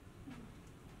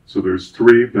 So there's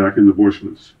 3 back in the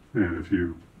bushes. And if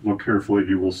you look carefully,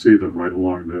 you will see them right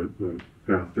along the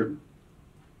path there.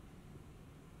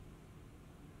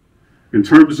 In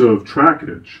terms of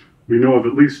trackage, we know of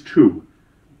at least 2.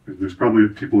 And there's probably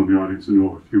people in the audience who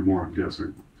know a few more, I'm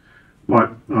guessing.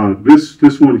 But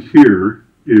this one here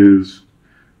is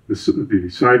the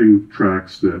siding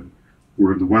tracks that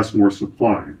were in the Westmore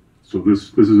Supply. So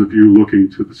this is a view looking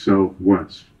to the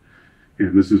southwest.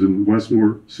 And this is in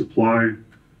Westmore Supply.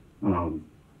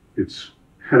 It's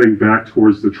heading back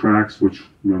towards the tracks, which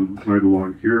run right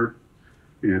along here.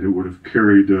 And it would have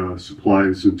carried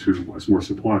supplies into Westmore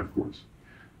Supply, of course,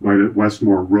 right at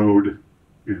Westmore Road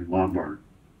in Lombard.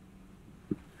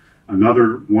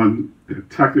 Another one that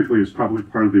technically is probably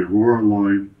part of the Aurora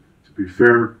line, to be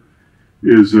fair,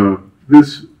 is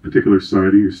this particular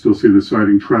siding. You still see the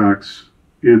siding tracks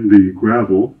in the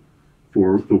gravel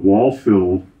for the wall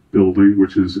fill building,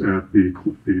 which is at the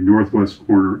northwest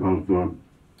corner of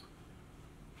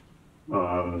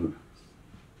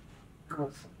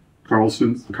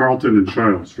Carlton and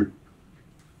Child Street.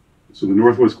 So the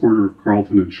northwest corner of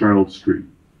Carlton and Child Street.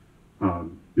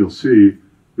 You'll see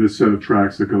this set of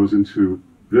tracks that goes into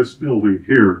this building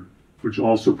here, which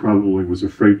also probably was a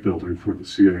freight building for the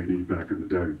CA&E back in the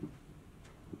day.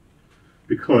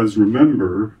 Because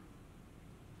remember,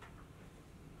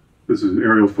 this is an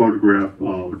aerial photograph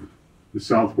of the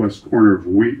southwest corner of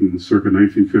Wheaton circa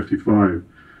 1955.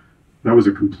 That was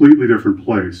a completely different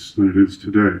place than it is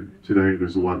today. Today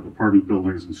there's a lot of apartment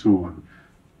buildings and so on.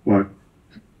 But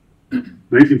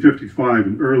 1955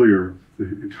 and earlier, the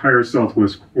entire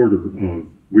southwest quarter of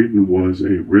Wheaton was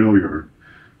a rail yard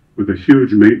with a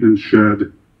huge maintenance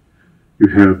shed. You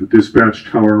have the dispatch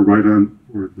tower right on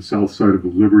the south side of the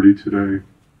Liberty today.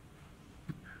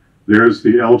 There's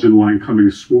the Elgin line coming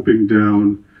swooping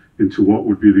down into what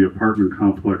would be the apartment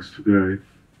complex today.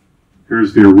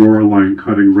 Here's the Aurora line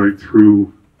cutting right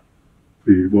through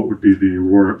what would be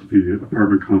the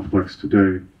apartment complex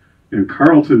today. And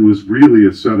Carlton was really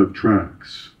a set of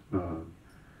tracks,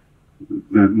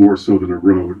 more so than a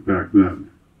road back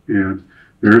then. And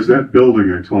there's that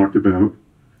building I talked about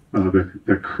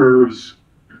that curves.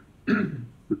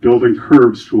 The building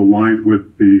curves to align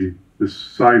with this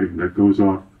siding that goes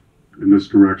off in this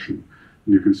direction.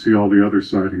 And you can see all the other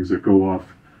sidings that go off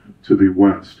to the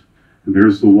west. And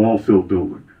there's the wall-fill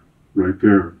building right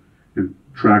there. And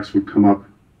tracks would come up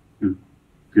and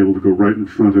be able to go right in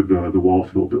front of the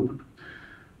wall-fill building.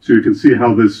 So you can see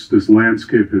how this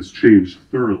landscape has changed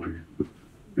thoroughly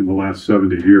in the last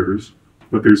 70 years.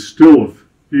 But there's still a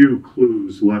few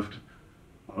clues left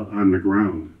on the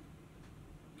ground.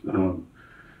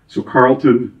 So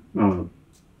Carlton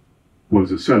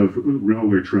was a set of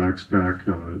railway tracks back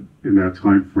in that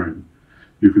time frame.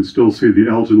 You can still see the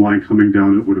Elgin line coming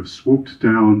down. It would have swooped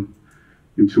down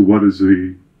into what is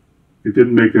it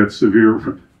didn't make that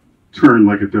severe turn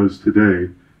like it does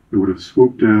today. It would have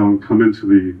swooped down, come into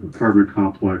the apartment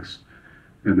complex,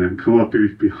 and then come up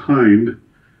behind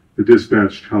the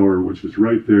dispatch tower, which is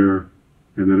right there,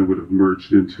 and then it would have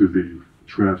merged into the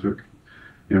traffic.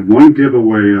 And one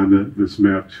giveaway on this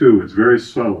map too, it's very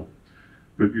subtle,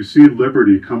 but you see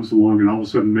Liberty comes along and all of a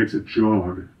sudden makes it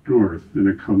jog north, and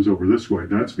it comes over this way.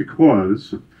 That's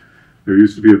because there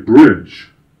used to be a bridge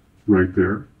right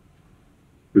there.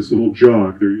 This little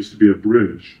jog, there used to be a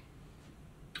bridge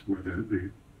where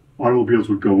the automobiles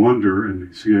would go under and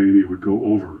the CA&E would go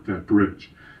over that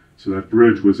bridge. So that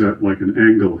bridge was at like an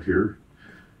angle here.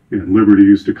 And Liberty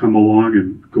used to come along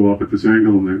and go up at this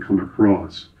angle and then come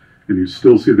across. And you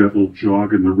still see that little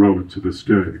jog in the road to this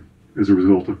day as a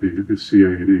result of the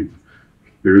CA&E.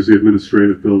 There's the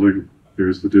administrative building,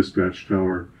 there's the dispatch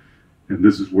tower, and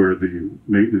this is where the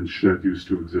maintenance shed used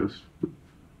to exist.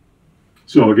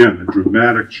 So again, a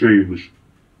dramatic change,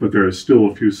 but there are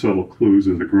still a few subtle clues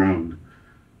in the ground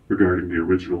regarding the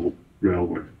original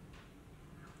railway.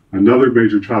 Another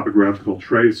major topographical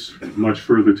trace much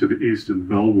further to the east in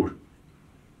Bellwood.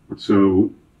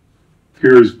 So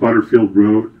here's Butterfield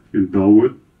Road in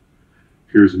Bellwood.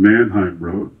 Here's Mannheim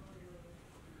Road.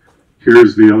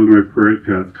 Here's the Illinois Prairie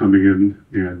Path coming in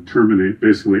and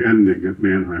basically ending at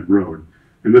Mannheim Road.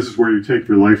 And this is where you take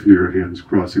your life in your hands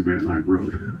crossing Mannheim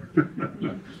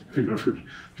Road. If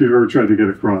you've ever tried to get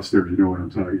across there, you know what I'm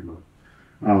talking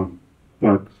about.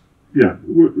 But yeah,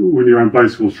 when you're on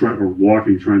bicycles or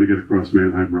walking trying to get across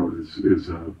Mannheim Road is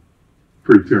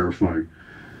pretty terrifying.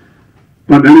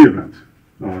 But in any event,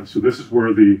 so this is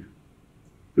where the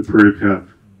Prairie Path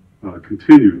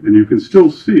continued. And you can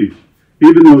still see,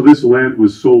 even though this land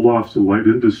was sold off to light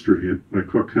industry by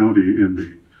Cook County in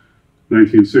the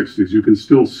 1960s, you can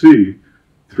still see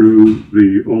through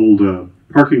the old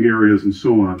parking areas and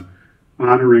so on,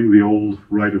 honoring the old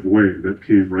right-of-way that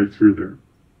came right through there.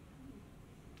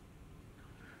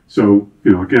 So,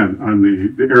 again, on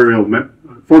the aerial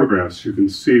photographs, you can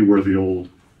see where the old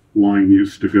line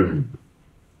used to go.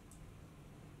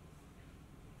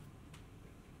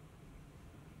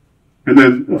 And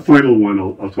then a final one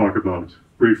I'll talk about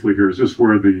briefly here is just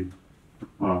where the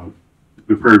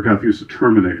Prairie Path used to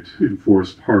terminate in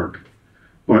Forest Park.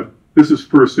 But this is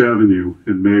First Avenue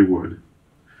in Maywood.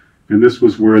 And this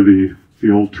was where the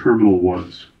old terminal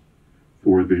was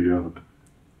for the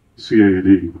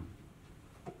CA&E.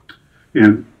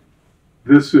 And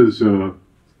this is,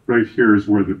 right here is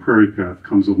where the Prairie Path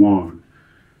comes along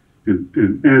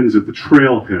and ends at the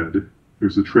trailhead.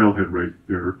 There's a trailhead right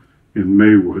there in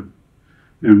Maywood.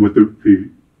 And what the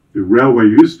railway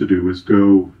used to do is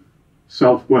go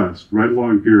southwest, right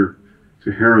along here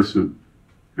to Harrison,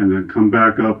 and then come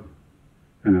back up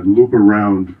and then loop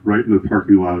around right in the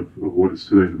parking lot of what is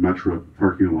today the Metro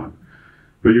parking lot.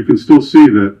 But you can still see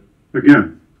that,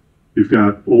 again, you've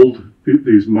got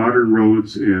these modern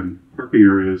roads and parking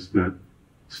areas that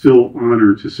still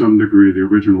honor to some degree the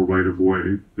original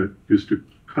right-of-way that used to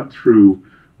cut through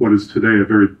what is today a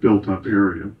very built-up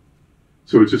area.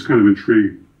 So it's just kind of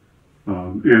intriguing.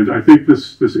 And I think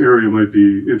this area might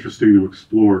be interesting to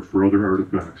explore for other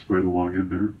artifacts right along in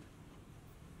there.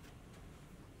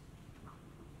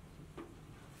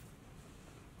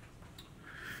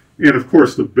 And of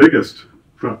course, the biggest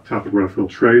topographical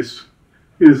trace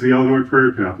is the Illinois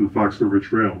Prairie Path and the Fox River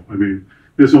Trail. I mean,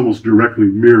 this almost directly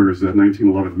mirrors that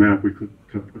 1911 map we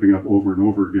kept putting up over and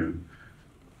over again.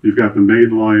 You've got the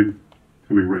main line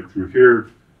coming right through here,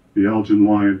 the Elgin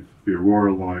line, the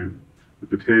Aurora line, the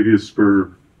Batavia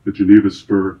Spur, the Geneva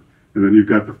Spur, and then you've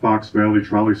got the Fox Valley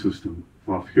Trolley System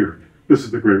off here. This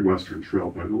is the Great Western Trail,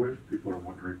 by the way, if people are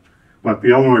wondering. But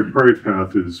the Illinois Prairie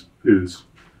Path is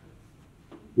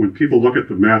when people look at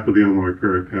the map of the Illinois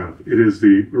Prairie Path, it is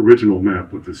the original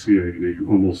map of the CA&E,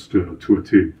 almost to a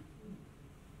T.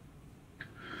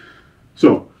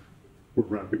 So, we're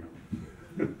wrapping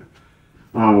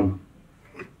up.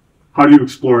 How do you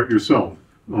explore it yourself?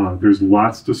 There's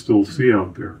lots to still see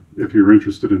out there if you're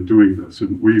interested in doing this.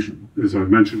 And we, as I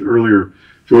mentioned earlier,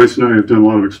 Joyce and I have done a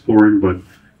lot of exploring, but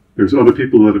there's other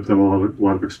people that have done a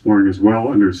lot of exploring as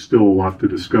well, and there's still a lot to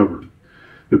discover.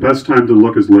 The best time to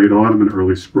look is late autumn and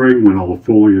early spring when all the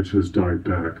foliage has died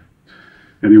back.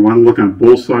 And you want to look on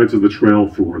both sides of the trail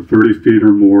for 30 feet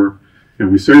or more. And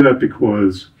we say that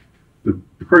because the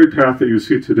prairie path that you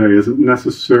see today isn't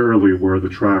necessarily where the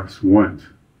tracks went.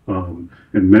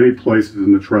 In many places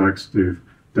in the tracks, they've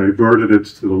diverted it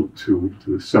to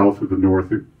the south or the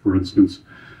north, for instance,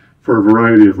 for a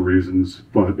variety of reasons,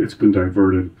 but it's been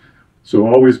diverted. So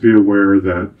always be aware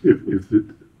that if the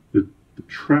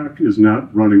track is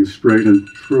not running straight and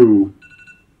true,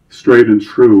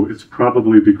 it's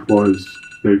probably because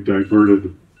they've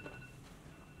diverted.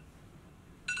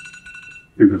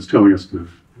 I think that's telling us to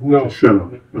shut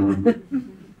up.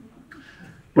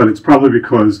 But it's probably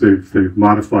because they've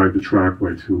modified the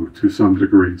trackway to some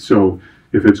degree. So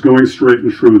if it's going straight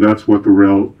and true, that's what the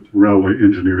railway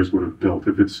engineers would have built.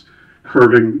 If it's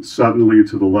curving suddenly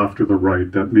to the left or the right,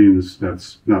 that means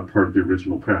that's not part of the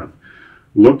original path.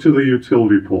 Look to the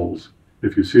utility poles.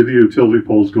 If you see the utility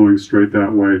poles going straight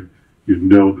that way, you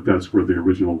know that that's where the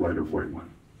original right-of-way went.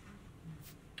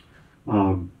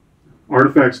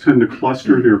 Artifacts tend to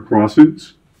cluster near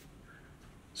crossings.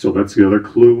 So that's the other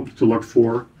clue to look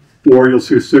for. Or you'll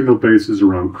see signal bases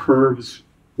around curves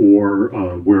or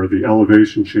where the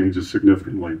elevation changes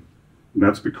significantly. And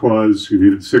that's because you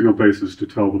needed signal bases to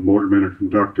tell the motorman or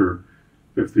conductor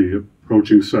if the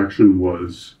approaching section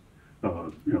was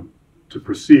to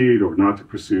proceed or not to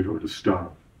proceed or to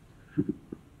stop.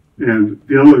 And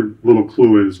the other little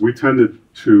clue is we tended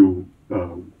to,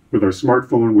 with our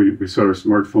smartphone, we set our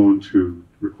smartphone to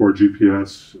record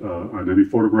GPS on any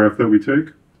photograph that we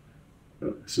take. I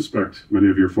suspect many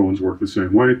of your phones work the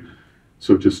same way.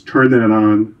 So just turn that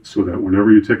on so that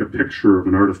whenever you take a picture of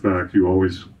an artifact, you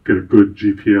always get a good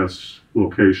GPS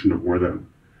location of where that.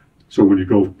 So when you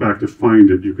go back to find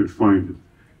it, you can find it.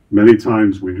 Many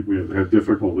times we have had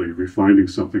difficulty refinding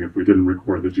something if we didn't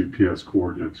record the GPS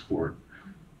coordinates for it.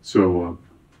 So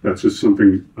that's just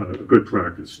something, a good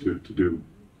practice to do.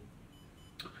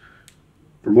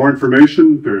 For more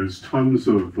information, there's tons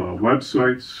of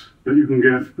websites that you can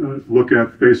get, look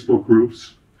at Facebook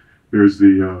groups. There's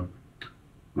the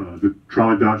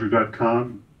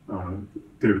trolleydodger.com.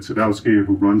 David Sadowski,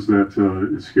 who runs that,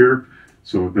 is here.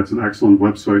 So that's an excellent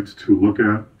website to look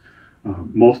at.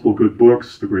 Multiple good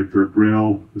books, The Great Third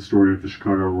Rail, The Story of the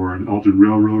Chicago War and Elgin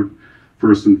Railroad,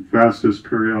 First and Fastest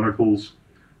periodicals,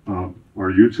 our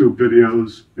YouTube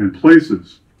videos, and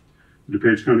places. The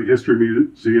DuPage County History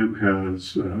Museum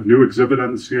has a new exhibit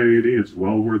on the CA&E. It's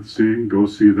well worth seeing. Go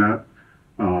see that.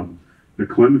 The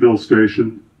Clintonville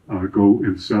Station, go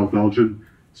in South Elgin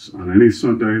on any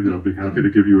Sunday. They'll be happy to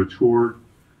give you a tour.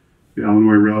 The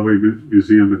Illinois Railway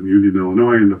Museum in Union,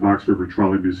 Illinois, and the Fox River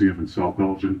Trolley Museum in South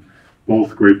Elgin.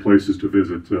 Both great places to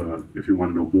visit if you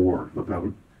want to know more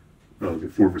about the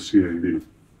former CA&E.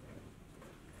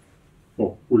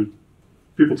 Oh, were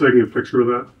people taking a picture of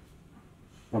that?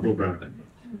 I'll go back.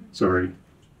 Sorry.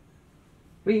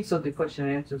 We need some question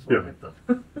and answers. Yeah.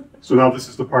 So now this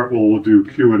is the part where we'll do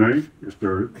Q&A. If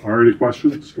there are any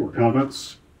questions or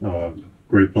comments,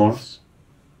 great thoughts.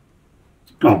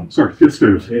 Oh, sorry. Yes,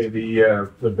 David. Okay,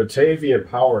 the Batavia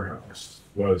powerhouse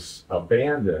was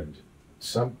abandoned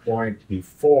some point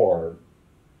before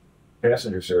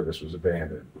passenger service was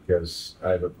abandoned, because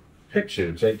I have a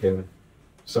picture taken.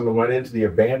 Someone went into the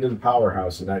abandoned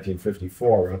powerhouse in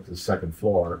 1954, went up to the second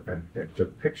floor and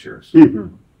took pictures.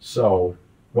 Mm-hmm. So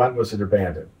when was it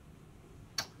abandoned?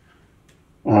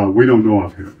 We don't know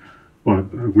offhand, but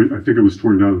I think it was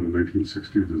torn down in the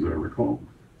 1960s, as I recall.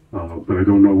 but I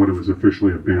don't know when it was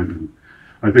officially abandoned.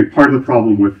 I think part of the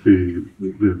problem with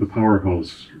the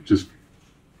powerhouse, just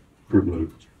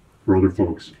for other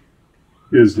folks,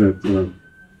 is that the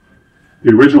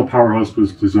original powerhouse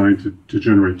was designed to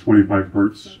generate 25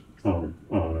 hertz of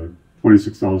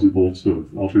 26,000 volts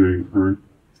of alternating current.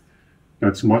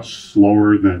 That's much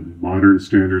slower than modern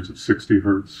standards of 60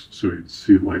 hertz, so you'd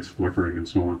see lights flickering and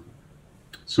so on.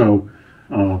 So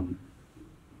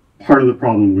part of the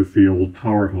problem with the old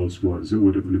powerhouse was it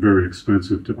would have been very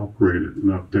expensive to upgrade it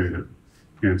and update it.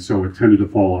 And so it tended to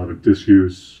fall out of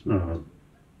disuse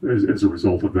as a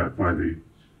result of that by the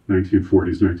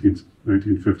 1940s,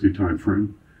 1950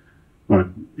 timeframe. But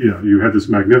yeah, you had this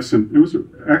magnificent, it was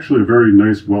actually a very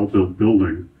nice, well-built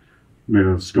building made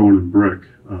of stone and brick,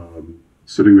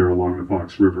 sitting there along the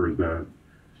Fox River that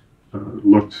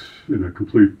looked in a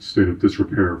complete state of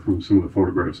disrepair from some of the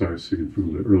photographs I've seen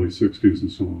from the early 60s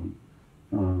and so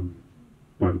on.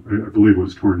 But I believe it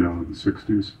was torn down in the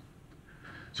 60s.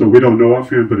 So we don't know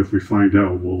offhand, but if we find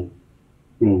out, we'll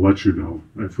let you know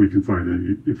if we can find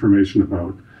any information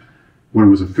about when it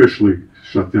was officially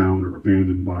shut down or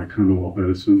abandoned by Commonwealth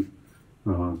Edison.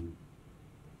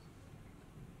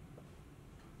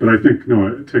 But I think, no,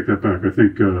 I take that back. I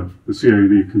think the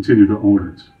CA&E continued to own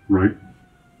it, right?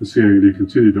 The CA&E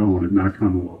continued to own it, not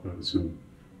Commonwealth Edison,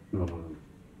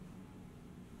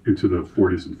 into the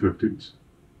 40s and 50s.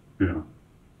 Yeah.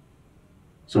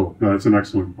 So that's an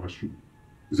excellent question.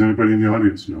 Does anybody in the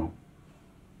audience know?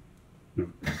 No.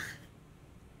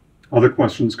 Other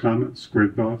questions, comments,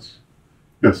 great thoughts?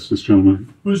 Yes, this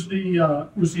gentleman. Was the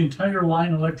entire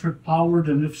line electric powered,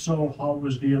 and if so, how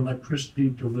was the electricity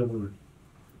delivered?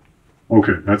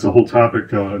 Okay, that's a whole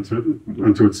topic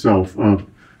unto itself.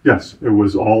 Yes, it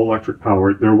was all electric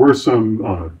powered. There were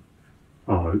some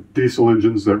diesel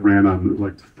engines that ran on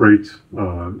like freight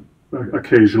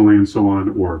occasionally and so on,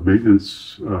 or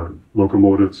maintenance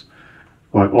locomotives.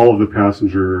 But all of the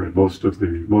passenger and most of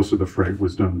the freight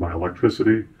was done by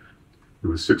electricity. It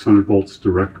was 600 volts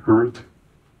direct current.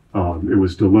 It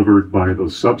was delivered by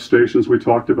those substations we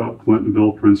talked about: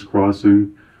 Clintonville, Prince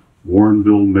Crossing,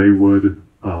 Warrenville, Maywood,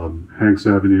 Hanks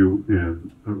Avenue,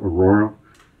 and Aurora.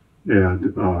 And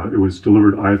it was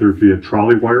delivered either via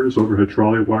trolley wires, overhead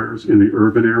trolley wires in the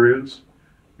urban areas,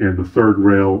 and the third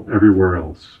rail everywhere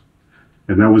else.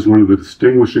 And that was one of the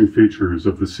distinguishing features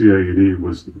of the CA&E,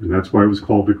 and that's why it was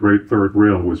called the Great Third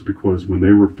Rail, was because when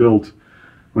it was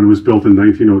built in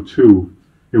 1902,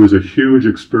 it was a huge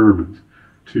experiment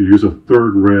to use a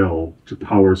third rail to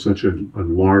power such a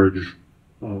large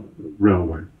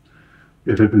railway.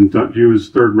 It had been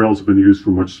used, third rails have been used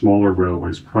for much smaller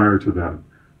railways prior to that,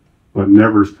 but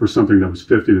never for something that was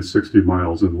 50 to 60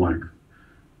 miles in length.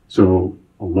 So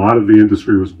a lot of the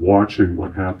industry was watching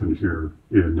what happened here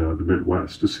in the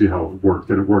Midwest to see how it worked,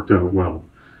 and it worked out well.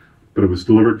 But it was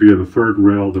delivered via the third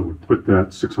rail that would put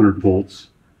that 600 volts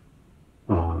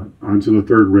onto the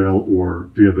third rail, or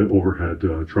via the overhead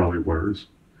trolley wires.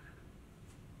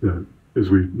 As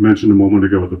we mentioned a moment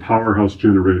ago, the powerhouse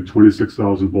generated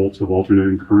 26,000 volts of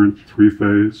alternating current,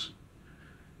 three-phase,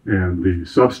 and the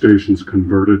substations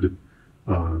converted,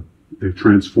 they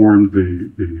transformed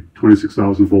the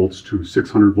 26,000 volts to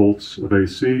 600 volts of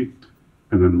AC,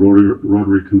 and then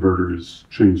rotary converters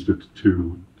changed it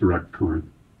to direct current.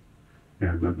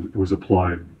 And then it was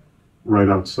applied right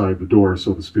outside the door,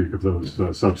 so to speak, of those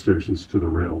substations to the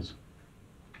rails.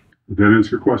 Did that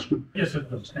answer your question? Yes, it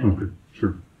does. Thank you. Okay,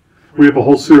 sure. We have a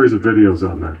whole series of videos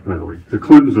on that, by the way. The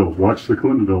Clintonville, watch the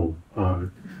Clintonville.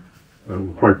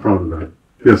 We're quite proud of that.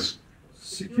 Yes?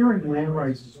 Securing land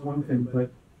rights is one thing,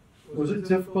 but was it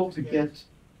difficult to get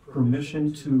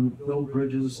permission to build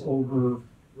bridges over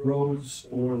roads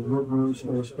or rivers,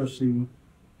 or especially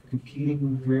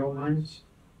competing rail lines?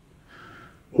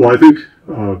 Well, I think,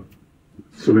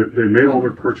 so they made all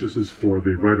their purchases for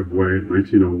the right-of-way in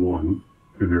 1901,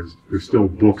 and there's still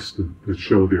books that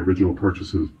show the original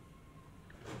purchases.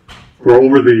 For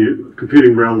over the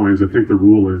competing rail lines, I think the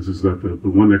rule is that the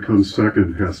one that comes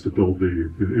second has to build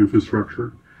the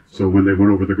infrastructure. So when they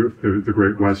went over the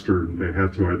Great Western, they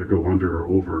had to either go under or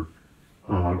over.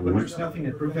 But there's nothing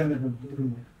that prevented them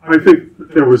doing that. I think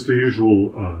there was the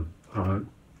usual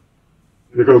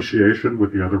negotiation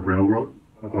with the other railroad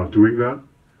about doing that.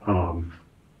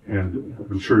 And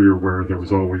I'm sure you're aware there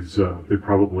was always, they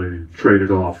probably traded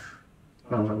off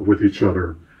with each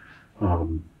other.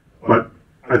 But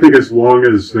I think as long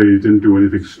as they didn't do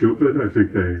anything stupid, I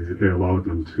think they allowed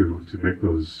them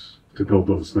to build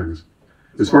those things.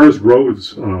 As far as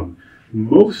roads,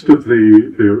 most of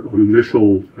the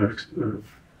initial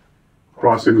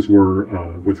crossings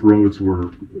with roads were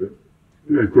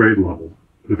at grade level.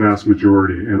 the vast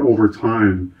majority. And over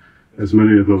time, as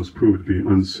many of those proved to be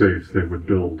unsafe, they would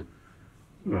build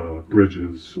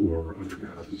bridges or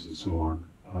underpasses and so on.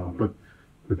 But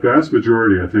the vast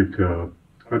majority, I think,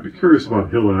 I'd be curious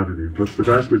about Hill Avenue, but the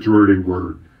vast majority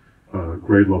were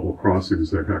grade level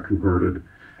crossings that got converted.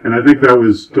 And I think that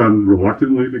was done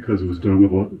reluctantly because it was done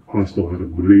with cost a lot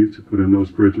of money to put in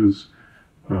those bridges.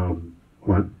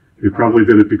 But they probably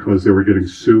did it because they were getting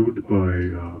sued by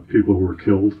people who were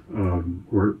killed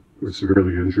or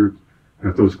severely injured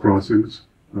at those crossings.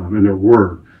 And there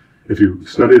were, if you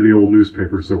study the old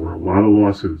newspapers, there were a lot of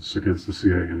lawsuits against the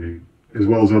CA&E, as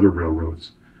well as other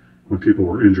railroads, when people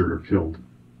were injured or killed.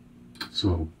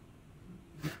 So,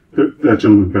 that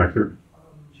gentleman back there.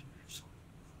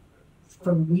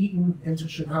 From Wheaton into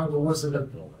Chicago, was it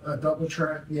a double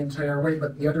track the entire way,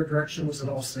 but the other direction, was it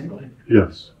all single?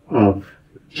 Yes.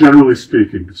 Generally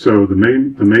speaking, so the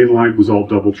main line was all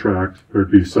double tracked.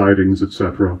 There'd be sidings,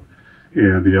 etc.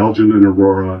 And the Elgin and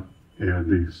Aurora and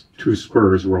these two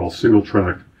spurs were all single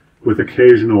tracked with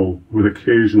occasional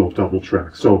double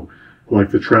track. So,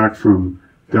 like the track from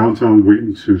downtown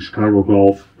Wheaton to Chicago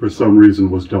Gulf, for some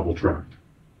reason, was double tracked.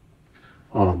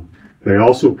 They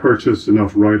also purchased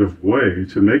enough right-of-way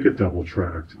to make it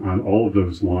double-tracked on all of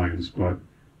those lines, but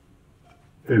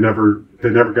they never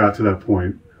got to that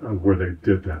point where they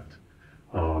did that.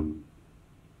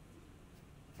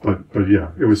 But yeah,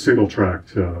 it was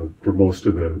single-tracked for most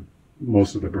of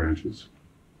the branches.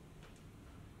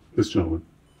 This gentleman.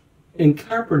 In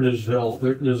Carpentersville,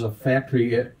 there's a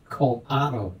factory called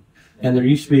Otto, and there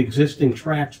used to be existing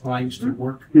tracks when I used to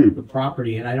work the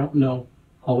property, and I don't know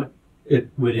how it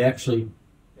would actually,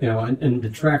 and the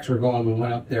tracks were going, we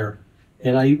went up there,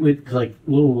 and I would like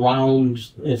little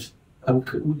rounds, I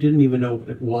didn't even know what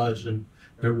it was, and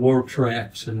there were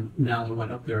tracks, and now we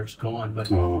went up there, it's gone, but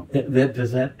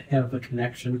does that have a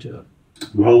connection to it?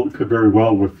 Well, it could very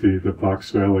well with the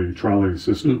Fox Valley trolley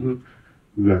system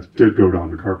that did go down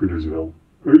to Carpentersville.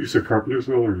 Or you said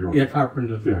Carpentersville or York? Yeah,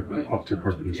 Carpentersville. Yeah, right. Up to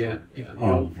Carpentersville.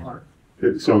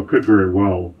 Yeah. So it could very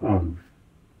well.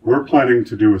 We're planning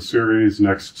to do a series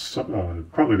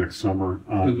probably next summer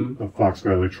on the Fox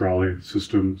Valley trolley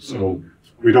system. So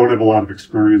we don't have a lot of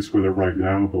experience with it right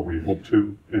now, but we hope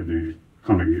to in the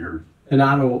coming year. And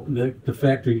Otto, the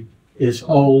factory is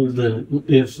old and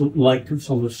it's like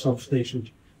some of the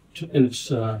substations, and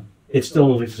it's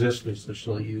still in existence. They're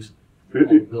still used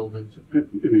buildings. And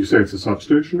you say it's a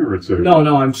substation or it's a?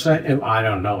 No, I'm saying I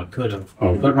don't know. It could have,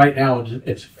 but right now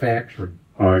it's a factory.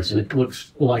 Oh, I see. And it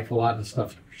looks like a lot of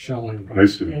stuff you're showing. I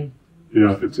see.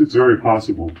 Yeah, it's very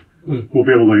possible. We'll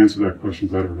be able to answer that question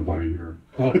better in about a year.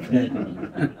 Okay.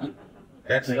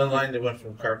 That's the line that went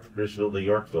from Carpentersville to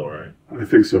Yorkville, right? I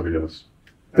think so, yes.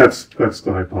 That's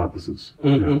the hypothesis.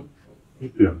 Yeah.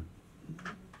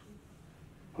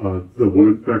 The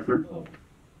woman back there?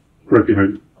 Right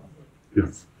behind you.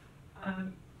 Yes.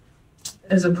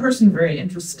 As a person very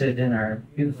interested in our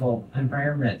beautiful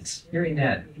environment, hearing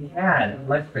that we had an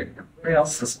electric rail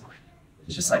system,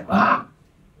 it's just like, wow.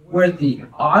 Were the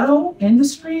auto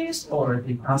industries or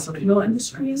the fossil fuel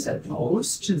industries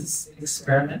opposed to this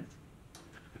experiment?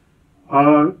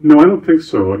 No, I don't think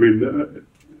so. I mean,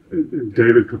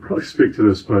 David could probably speak to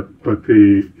this, but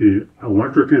the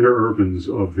electric interurbans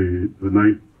of the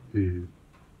late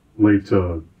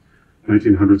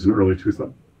 1900s and early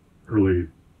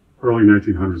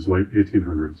 1900s, late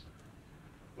 1800s,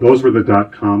 those were the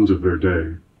dot-coms of their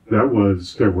day. There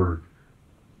were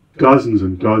dozens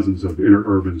and dozens of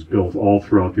interurbans built all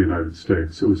throughout the United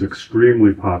States. It was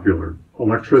extremely popular.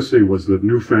 Electricity was the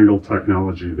newfangled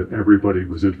technology that everybody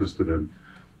was interested in.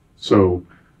 So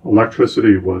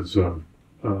electricity was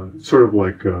sort of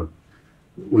like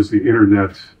was the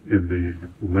internet in the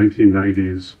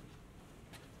 1990s,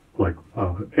 like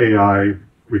AI.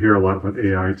 We hear a lot about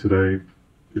AI today.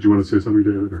 Did you want to say something,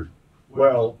 David? Or?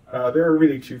 Well, there are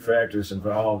really two factors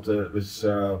involved. It was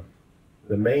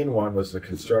the main one was the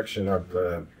construction of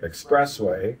the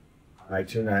expressway,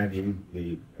 I-290,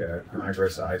 the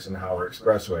Congress Eisenhower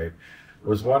Expressway,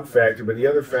 was one factor. But the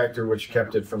other factor which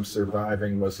kept it from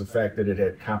surviving was the fact that it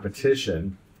had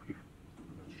competition.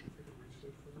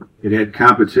 It had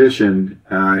competition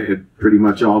at pretty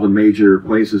much all the major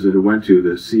places that it went to.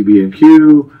 The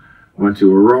CB&Q went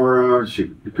to Aurora,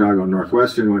 Chicago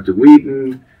Northwestern went to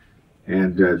Wheaton,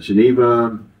 and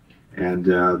Geneva, and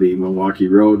the Milwaukee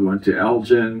Road went to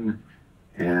Elgin,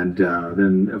 and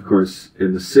then of course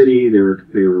in the city they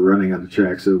were running on the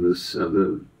tracks of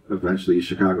the eventually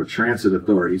Chicago Transit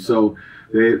Authority. So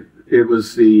it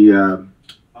was the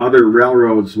other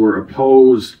railroads were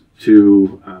opposed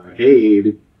to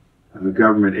aid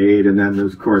government aid. And then,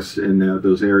 of course, in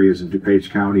those areas in DuPage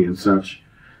County and such,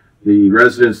 the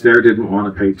residents there didn't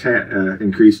want to pay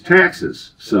increased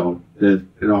taxes, so that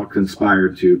it all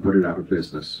conspired to put it out of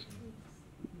business.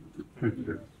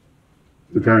 Did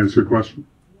that answer your question?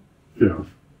 Yeah.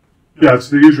 Yeah, it's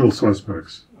the usual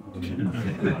suspects.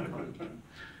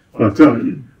 But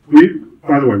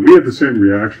by the way, we had the same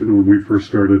reaction when we first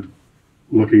started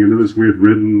looking into this. We had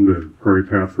ridden the Prairie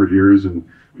Path for years, and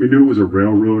we knew it was a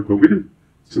railroad, but we didn't.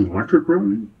 It's an electric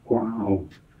road? Wow.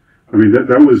 I mean,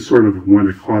 that was sort of when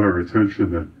it caught our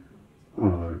attention that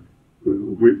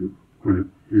when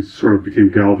it sort of became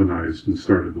galvanized and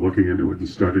started looking into it and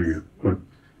studying it. But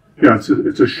yeah,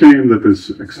 it's a shame that this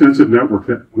extensive network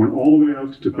that went all the way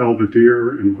out to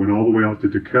Belvedere and went all the way out to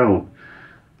DeKalb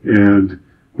and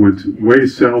went way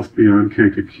south beyond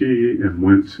Kankakee and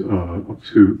went up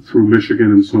through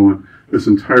Michigan and so on. This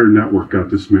entire network got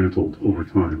dismantled over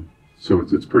time. So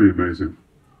it's pretty amazing.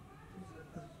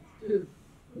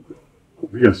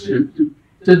 Yes.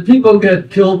 Did people get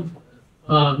killed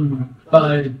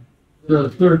by the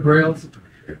third rail?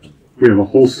 We have a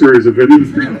whole series of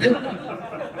videos.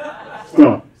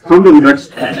 So, come to the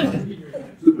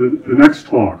next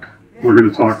talk. We're going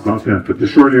to talk about that. But the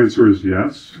short answer is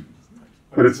yes.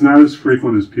 But it's not as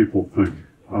frequent as people think.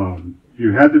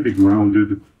 You had to be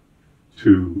grounded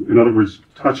to, in other words,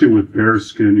 touching with bare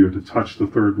skin, you had to touch the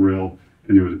third rail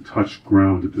and you had to touch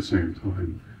ground at the same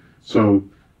time. So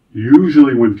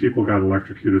usually when people got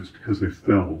electrocuted, it's because they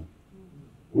fell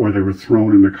or they were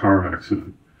thrown in a car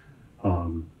accident.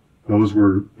 Those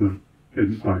were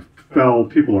by fell,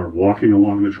 people are walking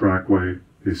along the trackway,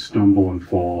 they stumble and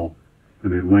fall,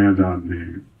 and they land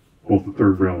on both the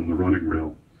third rail and the running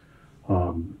rail.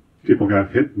 People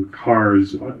got hit in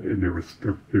cars and they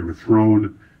were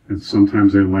thrown, and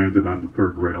sometimes they landed on the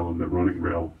third rail and the running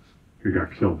rail. They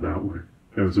got killed that way.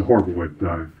 It was a horrible way to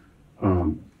die.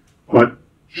 But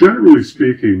generally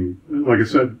speaking, like I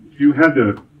said, you had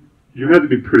to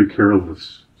be pretty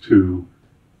careless to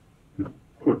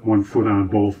put one foot on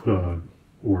both,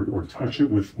 or touch it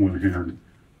with one hand,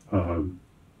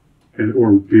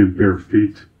 or be in bare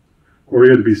feet, or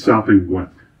you had to be sopping wet.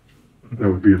 That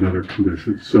would be another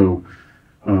condition. So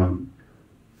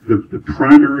the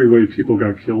primary way people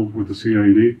got killed with the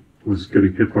CA&E was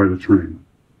getting hit by the train,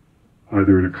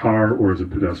 either in a car or as a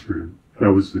pedestrian.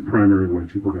 That was the primary way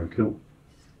people got killed.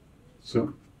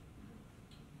 So,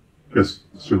 yes,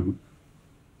 so.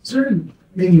 Is there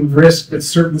any risk that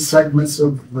certain segments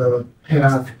of the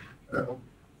path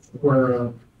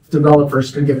where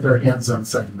developers can get their hands on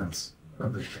segments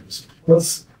of the things?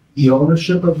 What's the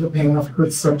ownership of the path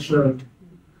with such a...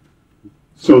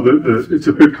 So it's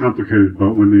a bit complicated,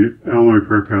 but when the Illinois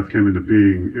Prairie Path came into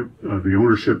being, the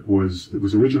ownership was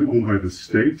originally owned by the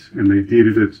state, and they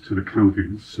deeded it to the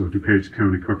counties, so DuPage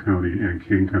County, Cook County, and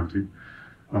Kane County.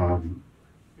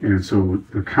 And so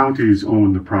the counties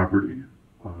owned the property.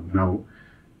 Now,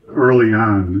 early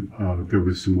on, there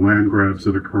was some land grabs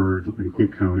that occurred in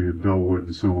Cook County and Bellwood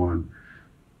and so on.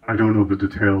 I don't know the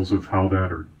details of how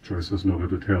that, or Joyce doesn't know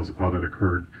the details of how that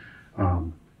occurred.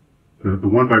 The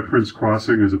one by Prince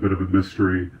Crossing is a bit of a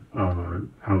mystery,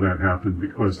 how that happened,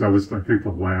 because that was, I think, the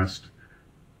last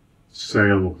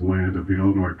sale of land of the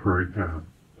Illinois Prairie Path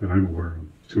that I'm aware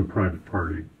of to a private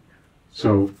party.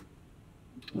 So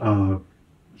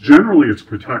generally it's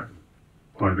protected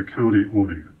by the county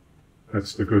owning it.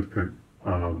 That's the good thing.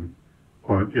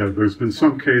 But yeah, there's been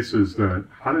some cases that,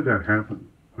 how did that happen?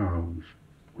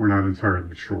 We're not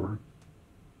entirely sure.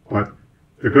 But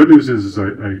the good news is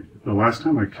the last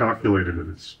time I calculated it,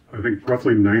 it's, I think,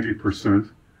 roughly 90%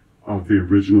 of the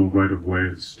original right-of-way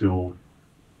is still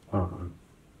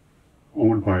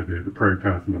owned by the Prairie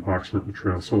Path and the Fox River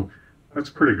Trail. So that's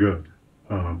pretty good.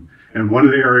 And one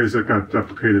of the areas that got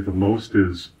deprecated the most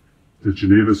is the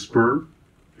Geneva Spur,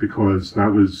 because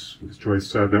that was, as Joyce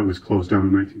said, that was closed down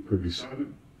in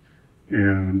 1937.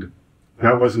 And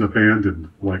that wasn't abandoned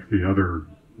like the other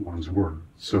ones were.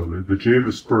 So the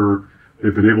Geneva Spur,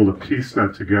 they've been able to piece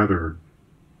that together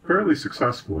fairly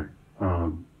successfully.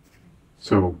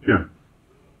 So, yeah.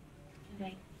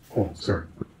 Okay. Oh, sorry.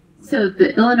 So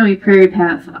the Illinois Prairie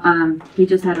Path, we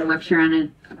just had a lecture on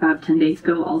it about 10 days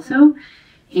ago also.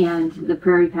 And the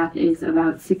Prairie Path is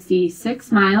about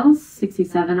 66 miles,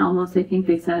 67 almost, I think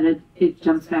they said. It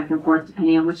jumps back and forth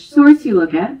depending on which source you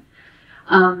look at.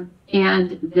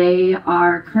 And they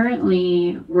are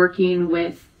currently working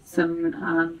with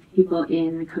some people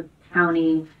in Cook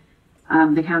County.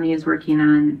 The county is working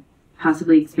on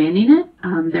possibly expanding it.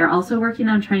 They're also working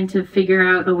on trying to figure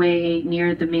out a way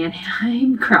near the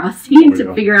Manheim crossing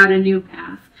to figure out a new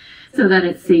path so that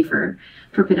it's safer.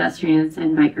 for pedestrians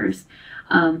and bikers,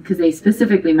 because they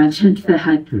specifically mentioned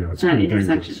that, Yeah, it's that pretty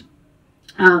intersection.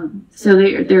 dangerous. So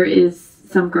there is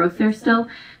some growth there still.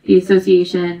 The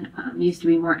association used to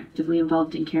be more actively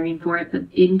involved in caring for it, but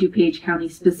in DuPage County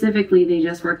specifically, they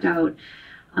just worked out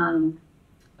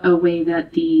a way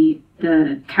that the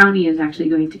county is actually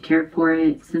going to care for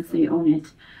it, since they own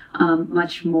it,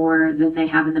 much more than they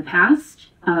have in the past.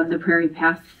 The Prairie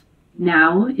Path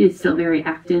now is still very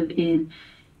active in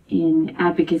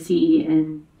advocacy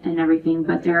and everything,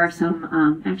 but there are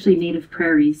some actually native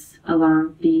prairies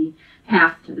along the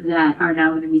path that are now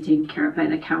going to be taken care of by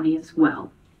the county as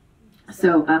well.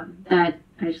 So that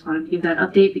I just wanted to give that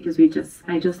update, because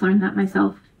I just learned that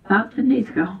myself about 10 days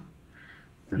ago.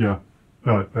 Yeah,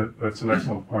 that's an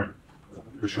excellent point,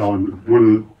 Michelle. And one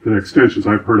of the extensions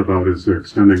I've heard about is they're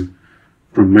extending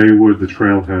from Maywood, the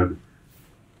trailhead.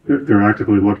 They're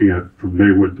actively looking at from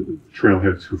Maywood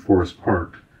trailhead to Forest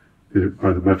Park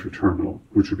by the metro terminal,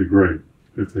 which would be great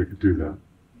if they could do that.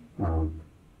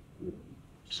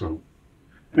 So,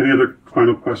 any other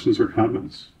final questions or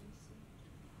comments?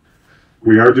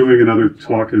 We are doing another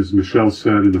talk, as Michelle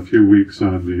said, in a few weeks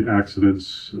on the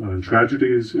accidents and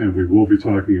tragedies, and we will be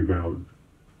talking about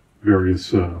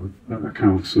various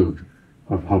accounts of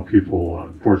how people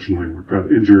unfortunately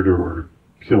got injured or were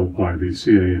killed by the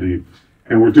CA&E.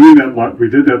 And we're doing that. We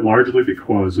did that largely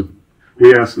because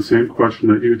we asked the same question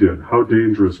that you did: how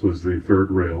dangerous was the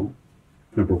third rail?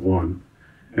 Number one,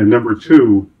 and number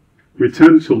two, we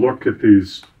tend to look at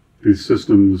these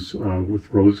systems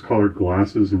with rose-colored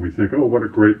glasses, and we think, oh, what a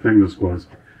great thing this was.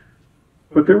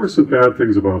 But there were some bad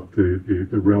things about the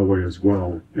railway as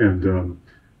well, and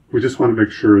we just want to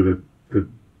make sure that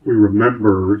we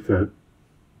remember that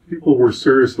people were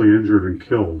seriously injured and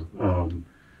killed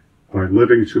by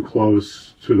living too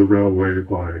close to the railway,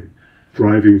 by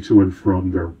driving to and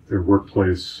from their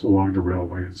workplace along the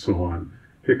railway, and so on.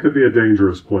 It could be a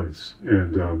dangerous place,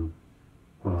 and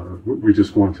we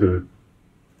just want to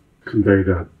convey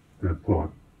that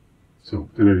thought. So,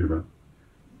 in any event,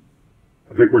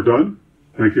 I think we're done.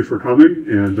 Thank you for coming,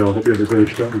 and I hope you have a great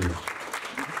show.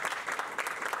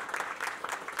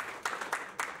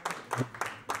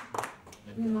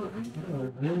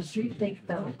 Think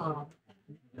though,